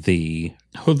 and the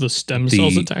stem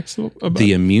cells attack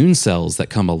the immune cells that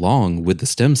come along with the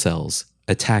stem cells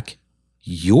attack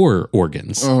your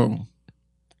organs. Oh.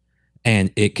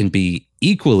 And it can be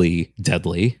equally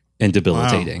deadly and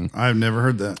debilitating. Wow. I've never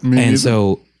heard that. And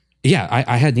so, yeah,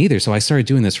 I hadn't either. So I started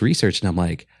doing this research and I'm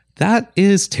like, that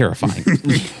is terrifying.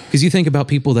 Because you think about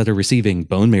people that are receiving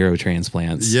bone marrow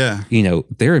transplants. Yeah.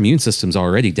 Their immune system's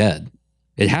already dead.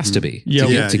 It has to be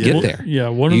to get there.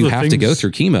 Yeah. You have to go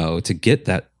through chemo to get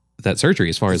that surgery,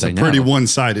 as far as I know. It's a pretty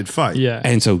one-sided fight. Yeah.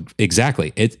 And so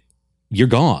exactly, you're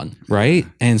gone, right?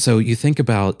 And so you think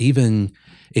about, even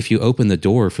if you open the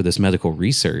door for this medical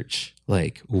research,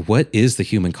 like, what is the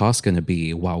human cost going to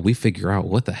be while we figure out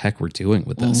what the heck we're doing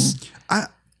with this?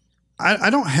 I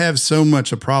don't have so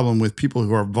much a problem with people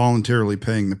who are voluntarily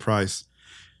paying the price.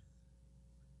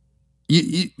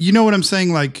 You know what I'm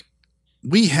saying? Like,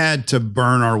 we had to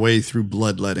burn our way through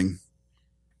bloodletting.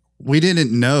 We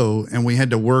didn't know, and we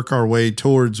had to work our way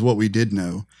towards what we did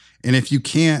know. And if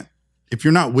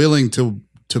you're not willing to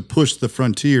push the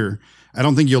frontier, I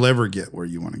don't think you'll ever get where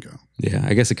you want to go. Yeah,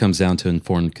 I guess it comes down to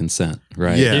informed consent,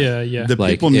 right? Yeah. The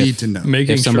people need to know.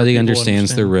 If somebody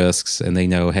understands the risks and they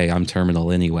know, hey, I'm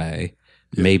terminal anyway,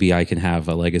 maybe I can have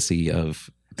a legacy of.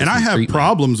 And I have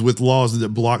problems with laws that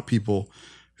block people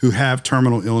who have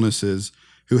terminal illnesses,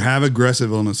 who have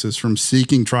aggressive illnesses from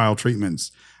seeking trial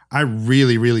treatments, I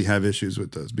really, really have issues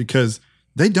with those because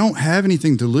they don't have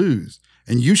anything to lose.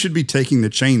 And you should be taking the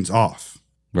chains off.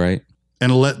 Right.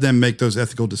 And let them make those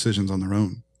ethical decisions on their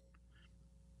own.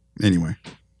 Anyway,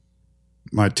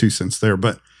 my 2 cents there.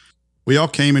 But we all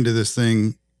came into this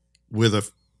thing with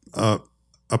a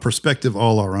perspective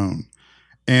all our own.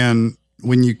 And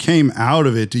when you came out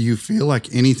of it, do you feel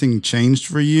like anything changed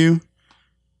for you?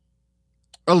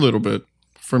 A little bit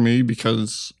for me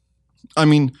because, I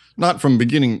mean, not from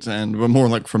beginning to end, but more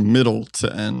like from middle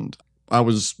to end. I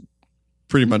was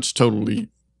pretty much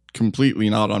completely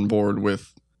not on board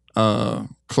with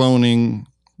cloning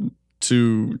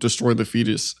to destroy the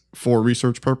fetus for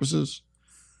research purposes.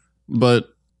 But,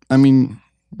 I mean,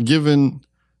 given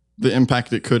the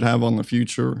impact it could have on the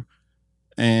future,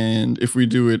 and if we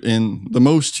do it in the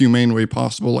most humane way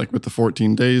possible, like with the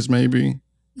 14 days maybe,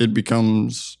 it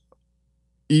becomes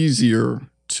easier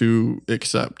to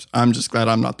accept. I'm just glad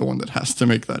I'm not the one that has to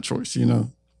make that choice, you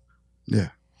know? Yeah.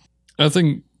 I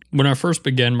think when I first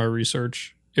began my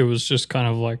research, it was just kind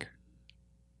of like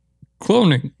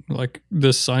cloning, like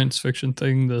this science fiction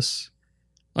thing,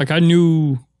 like I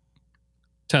knew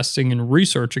testing and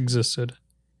research existed,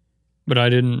 but I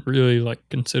didn't really like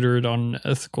consider it on an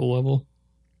ethical level.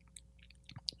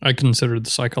 I considered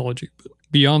the psychology, but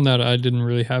beyond that, I didn't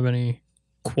really have any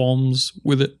qualms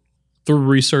with it. Through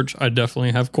research, I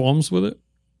definitely have qualms with it,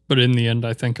 but in the end,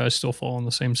 I think I still fall on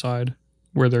the same side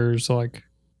where there's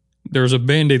a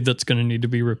Band-Aid that's going to need to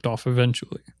be ripped off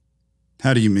eventually.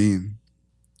 How do you mean?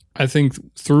 I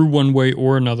think through one way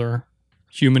or another,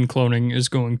 human cloning is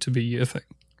going to be a thing.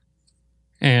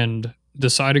 And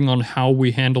deciding on how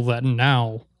we handle that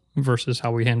now versus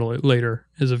how we handle it later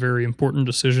is a very important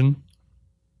decision.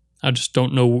 I just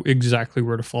don't know exactly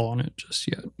where to fall on it just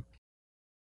yet.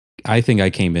 I think I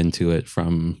came into it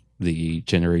from the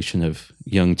generation of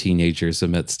young teenagers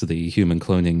amidst the human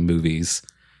cloning movies.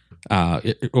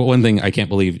 One thing I can't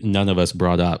believe none of us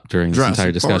brought up during this Jurassic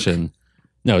entire discussion. Park.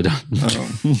 No,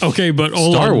 don't. Okay, but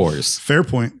Star Wars. Fair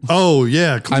point. Oh,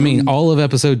 yeah. I mean, all of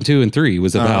episode 2 and 3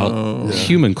 was about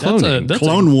human cloning. That's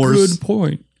Clone a Wars. good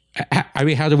point. I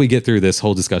mean, how do we get through this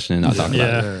whole discussion and not talk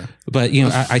about it? Yeah. But, you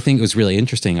know, I think it was really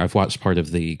interesting. I've watched part of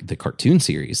the cartoon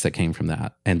series that came from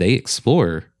that, and they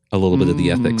explore a little bit of the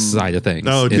ethics side of things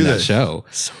Oh, do in they? that show.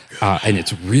 So And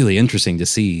it's really interesting to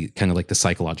see kind of like the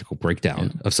psychological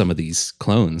breakdown of some of these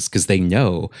clones because they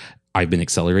know I've been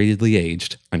accelerated,ly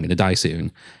aged. I'm going to die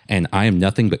soon. And I am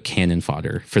nothing but cannon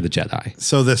fodder for the Jedi.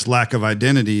 So this lack of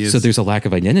identity is... So there's a lack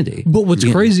of identity. But what's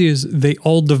Yeah. crazy is they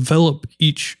all develop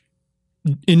each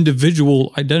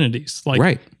individual identities, like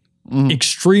Right.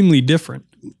 extremely different.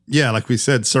 yeah, like we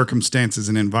said, circumstances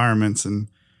and environments and...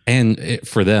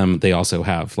 For them, they also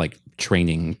have like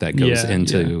training that goes Yeah,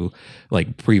 into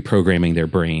like pre-programming their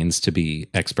brains to be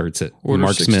experts at Order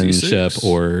marksmanship 66.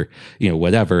 or, you know,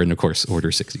 whatever. And of course, Order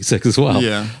 66 as well.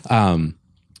 Yeah.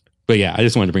 But yeah, I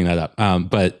just wanted to bring that up.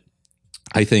 But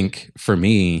I think for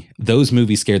me, those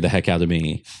movies scared the heck out of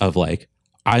me of like,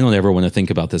 I don't ever want to think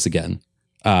about this again.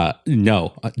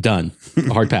 No, done.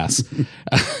 Hard pass.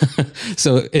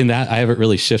 So in that, I haven't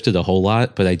really shifted a whole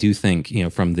lot, but I do think, you know,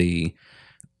 from the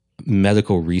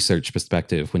medical research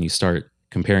perspective, when you start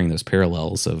comparing those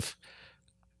parallels of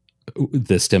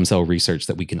the stem cell research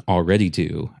that we can already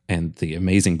do and the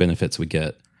amazing benefits we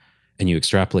get, and you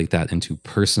extrapolate that into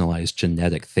personalized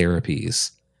genetic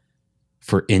therapies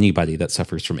for anybody that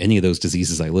suffers from any of those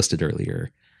diseases I listed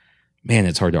earlier, man,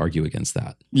 it's hard to argue against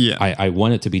that. Yeah. I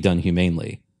want it to be done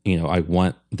humanely. You know, I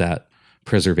want that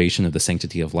preservation of the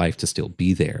sanctity of life to still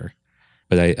be there.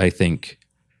 But I think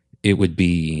it would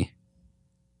be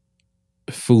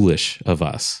foolish of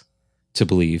us to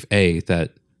believe, A,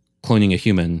 that cloning a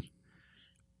human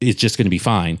is just going to be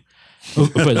fine,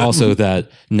 but also that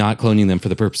not cloning them for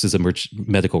the purposes of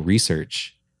medical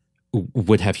research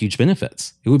would have huge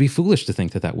benefits. It would be foolish to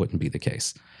think that that wouldn't be the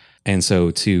case. And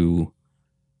so to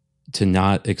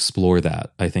not explore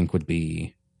that, I think would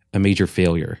be a major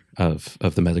failure of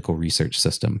the medical research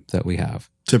system that we have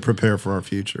to prepare for our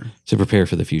future. to prepare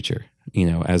for the future. You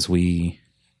know, as we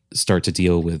start to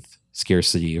deal with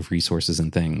scarcity of resources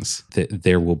and things, that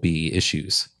there will be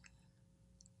issues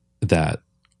that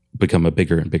become a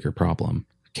bigger and bigger problem.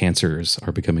 Cancers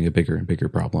are becoming a bigger and bigger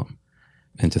problem.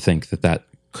 And to think that that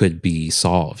could be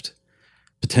solved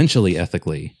potentially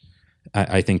ethically,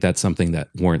 I think that's something that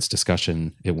warrants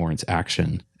discussion, it warrants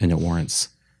action, and it warrants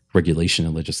regulation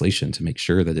and legislation to make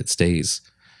sure that it stays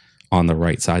on the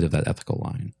right side of that ethical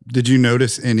line. Did you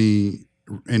notice any,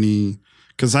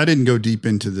 because I didn't go deep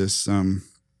into this,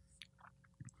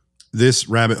 this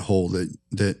rabbit hole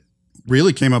that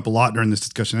really came up a lot during this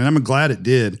discussion, and I'm glad it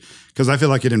did because I feel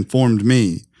like it informed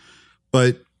me.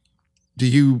 But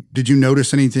did you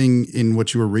notice anything in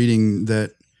what you were reading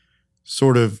that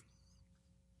sort of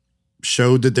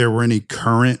showed that there were any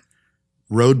current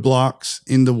roadblocks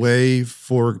in the way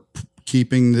for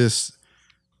keeping this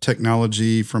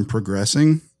technology from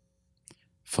progressing?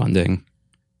 Funding.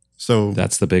 So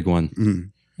That's the big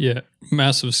one. Yeah,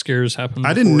 massive scares happen.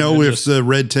 I didn't before know it if just- the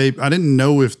red tape, I didn't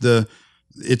know if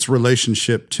its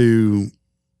relationship to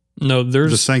No, the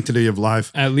there's sanctity of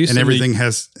life at least and in everything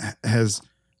has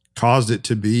caused it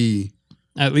to be.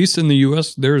 at least in the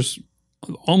U.S. there's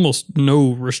almost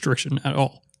no restriction at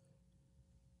all.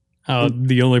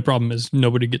 The only problem is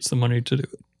nobody gets the money to do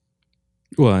it.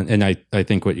 Well, and I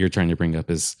think what you're trying to bring up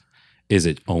is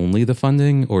it only the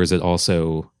funding or is it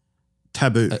also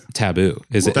Taboo. taboo?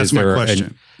 Is it? That's Is my there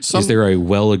question. is there a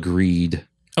well agreed?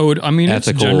 Oh, I mean, it's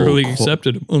Ethical generally co-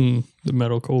 accepted among the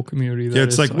medical community. That Yeah,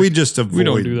 it's like we just avoid we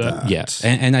don't do that. Yeah,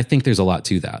 and I think there's a lot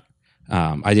to that.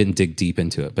 I didn't dig deep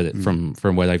into it, but from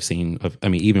what I've seen,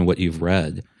 even what you've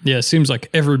read, Yeah, it seems like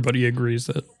everybody agrees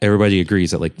that. everybody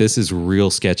agrees that like this is real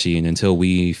sketchy, and until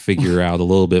we figure out a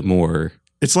little bit more,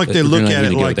 It's like But they we're look not at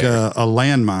it gonna go like there. a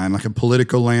landmine, like a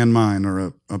political landmine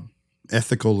or a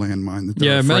ethical landmine that they're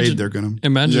Yeah, afraid imagine- they're going to.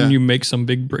 Imagine Yeah. you make some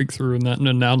big breakthrough in that and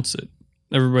announce it.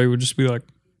 Everybody would just be like,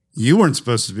 You weren't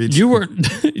supposed to be. "You weren't,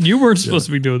 you weren't supposed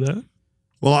to be doing that."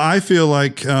 Well, I feel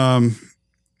like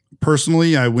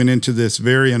personally, I went into this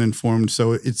very uninformed.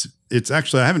 So it's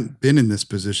actually I haven't been in this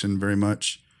position very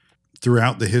much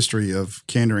throughout the history of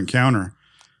Candor Encounter,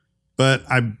 but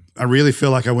I really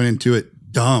feel like I went into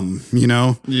it dumb,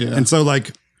 Yeah. And so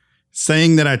like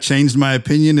saying that I changed my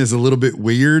opinion is a little bit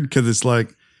weird because it's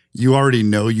like you already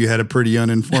know you had a pretty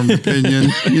uninformed opinion,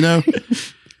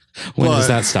 when Well, does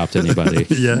that stop to anybody?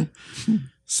 Yeah.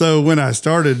 So when I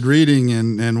started reading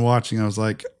and watching, I was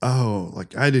like, oh,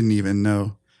 like I didn't even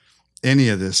know any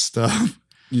of this stuff.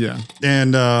 Yeah.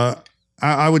 And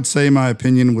I would say my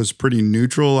opinion was pretty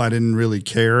neutral. I didn't really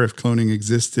care if cloning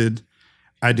existed.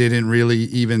 I didn't really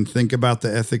even think about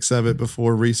the ethics of it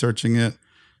before researching it.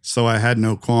 So I had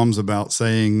no qualms about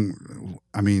saying,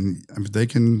 I mean, if they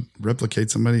can replicate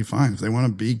somebody, fine. If they want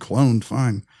to be cloned,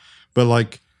 fine. But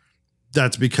like,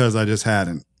 that's because I just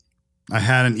hadn't. I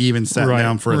hadn't even sat Right,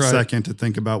 down for a right. second to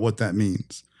think about what that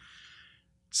means.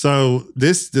 So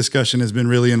this discussion has been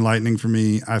really enlightening for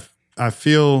me. I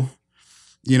feel,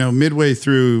 midway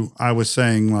through, I was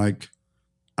saying like,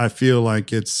 I feel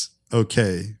like it's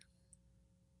okay.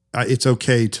 It's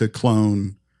okay to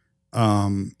clone.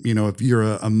 If you're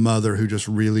a mother who just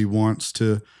really wants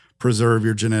to preserve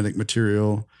your genetic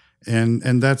material, and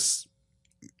that's,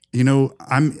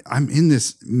 I'm in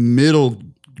this middle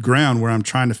ground where I'm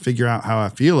trying to figure out how I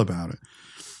feel about it.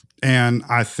 And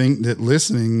I think that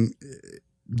listening,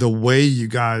 the way you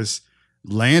guys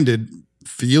landed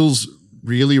feels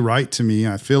really right to me.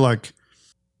 I feel like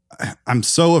I'm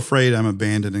so afraid I'm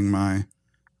abandoning I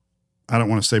don't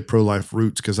want to say pro-life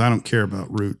roots because I don't care about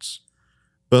roots,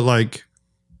 but like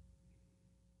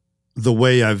the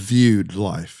way I viewed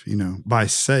life, by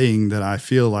saying that I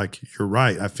feel like you're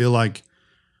right. I feel like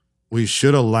we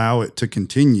should allow it to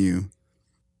continue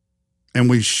and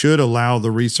we should allow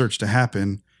the research to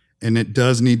happen. And it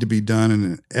does need to be done in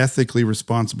an ethically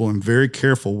responsible and very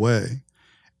careful way.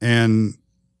 And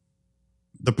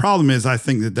the problem is, I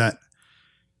think that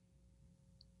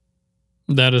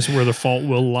That is where the fault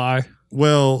will lie.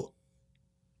 well,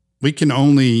 we can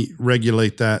only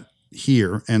regulate that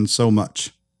here and so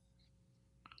much.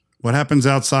 What happens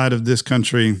outside of this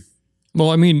country,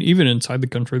 Well, I mean, even inside the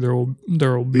country, there will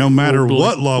be no matter rule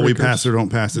what law we breakers. pass or don't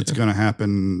pass, it's going to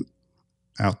happen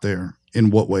out there in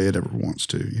what way it ever wants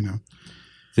to,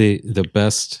 The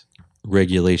best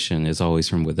regulation is always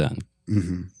from within.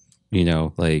 Mm-hmm.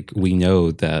 Like we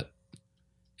know that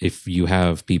if you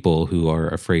have people who are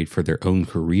afraid for their own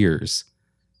careers,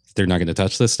 they're not going to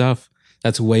touch this stuff.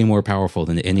 That's way more powerful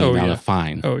than any Oh, amount yeah. of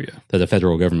fine Oh yeah, that the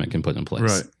federal government can put in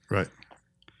place. Right.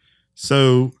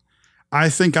 So I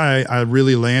think I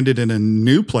really landed in a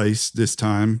new place this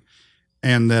time,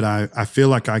 and that I feel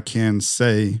like I can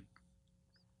say,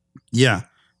 yeah,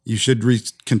 you should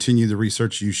continue the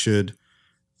research. You should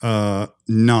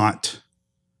not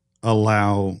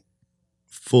allow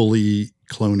fully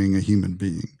cloning a human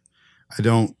being.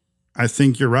 I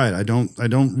think you're right. I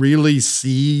don't really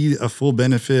see a full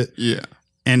benefit. Yeah.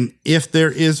 And if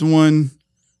there is one,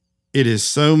 it is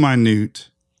so minute.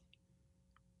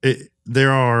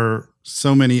 There are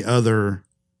so many other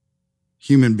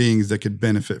human beings that could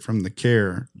benefit from the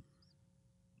care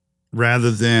rather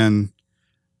than,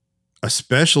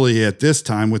 especially at this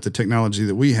time with the technology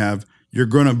that we have, you're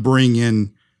going to bring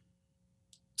in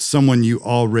someone you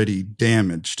already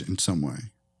damaged in some way.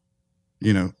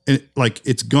 You know,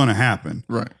 it's going to happen.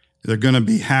 Right. They're going to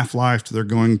be half-lifed. They're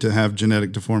going to have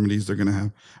genetic deformities. They're going to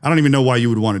have, I don't even know why you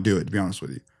would want to do it, to be honest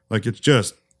with you. Like, it's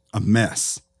just a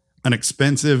mess, an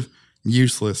expensive,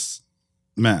 useless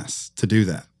mess to do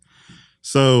that.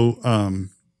 So,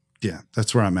 yeah,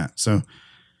 that's where I'm at. So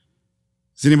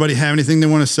does anybody have anything they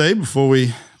want to say before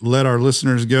we let our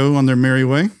listeners go on their merry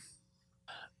way?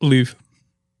 Leave.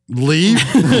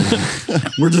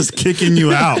 We're just kicking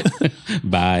you out.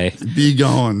 Bye. Be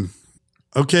gone.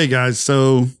 Okay, guys.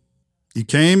 So you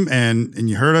came and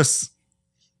you heard us,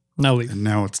 Now leave. and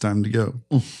now it's time to go.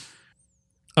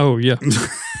 Oh, yeah.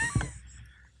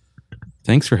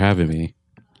 Thanks for having me.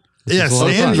 Yes, a lot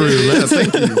of fun. Andrew. Yeah,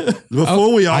 thank you.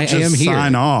 Before we all I am just here.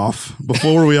 sign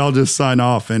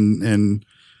off, and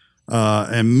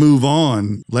move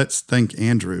on, let's thank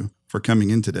Andrew for coming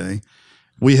in today.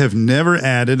 We have never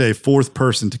added a fourth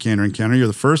person to Canner Encounter. You're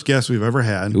the first guest we've ever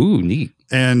had. Ooh, neat.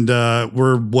 And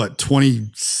we're,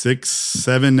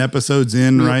 7 episodes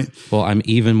in, right? Well, I'm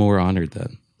even more honored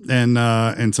then.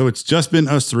 And so it's just been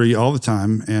us three all the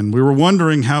time. And we were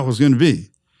wondering how it was going to be,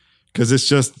 because it's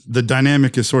just the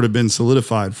dynamic has sort of been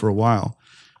solidified for a while.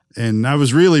 And I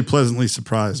was really pleasantly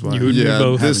surprised by You and me Yeah,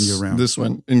 both. having you around. this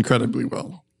went incredibly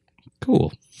well.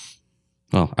 Cool.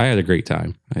 Well, I had a great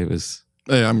time. It was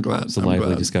Hey, I'm glad. a I'm lively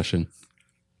glad. discussion.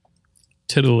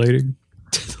 Titillating.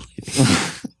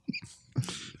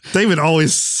 David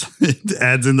always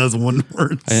adds in those one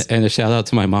words. And a shout out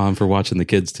to my mom for watching the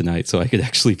kids tonight so I could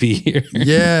actually be here.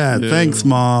 Yeah, Yeah. thanks,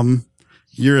 Mom.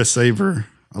 You're a saver,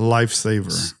 a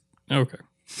lifesaver. Okay.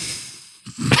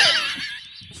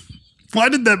 Why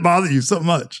did that bother you so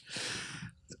much?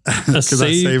 A, 'Cause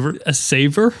I save her? a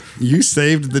saver? You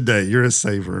saved the day. You're a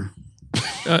saver.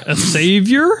 A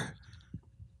savior?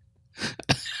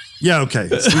 Yeah, okay.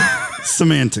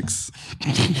 Semantics.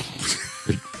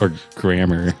 Or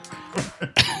grammar.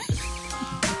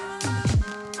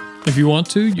 If you want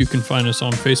to, you can find us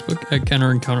on Facebook at Kenner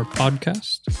Encounter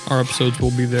Podcast. Our episodes will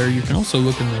be there. You can also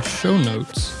look in the show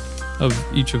notes of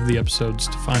each of the episodes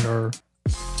to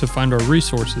find our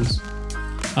resources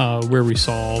where we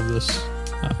saw all this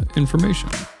information.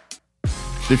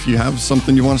 If you have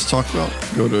something you want us to talk about,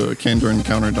 go to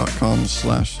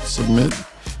candorencounter.com/submit.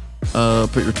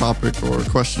 Put your topic or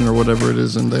question or whatever it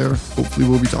is in there. Hopefully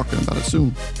we'll be talking about it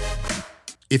soon.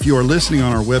 If you are listening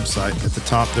on our website, at the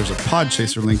top there's a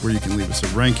Podchaser link where you can leave us a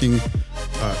ranking.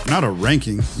 Not a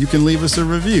ranking. You can leave us a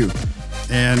review.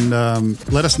 And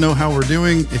let us know how we're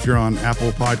doing. If you're on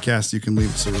Apple Podcasts, you can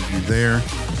leave us a review there.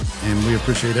 And we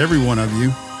appreciate every one of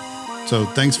you. So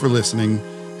thanks for listening.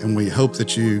 And we hope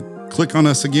that you click on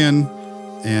us again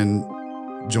and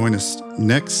join us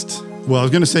next. Well, I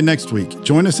was going to say next week.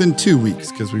 Join us in 2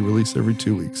 weeks, because we release every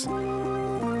 2 weeks.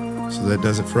 So that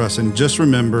does it for us. And just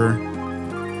remember,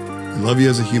 I love you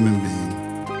as a human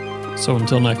being. So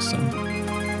until next time.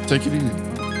 Take it easy.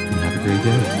 And have a great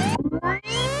day.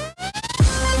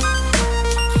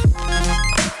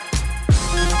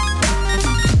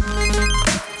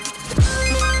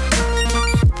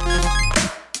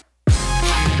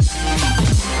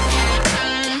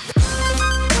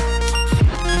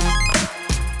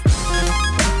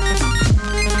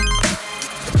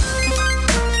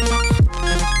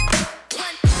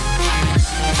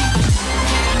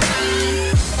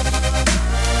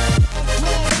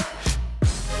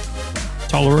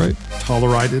 Tolerate?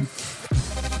 Tolerated.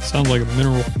 Sounds like a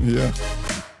mineral. Yeah.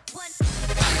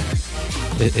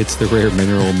 It's the rare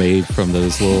mineral made from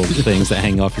those little things that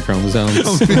hang off your chromosomes.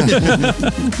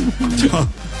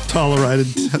 Tolerated.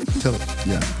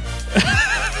 Yeah.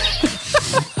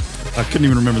 I couldn't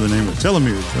even remember the name of it.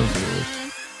 Telomeres.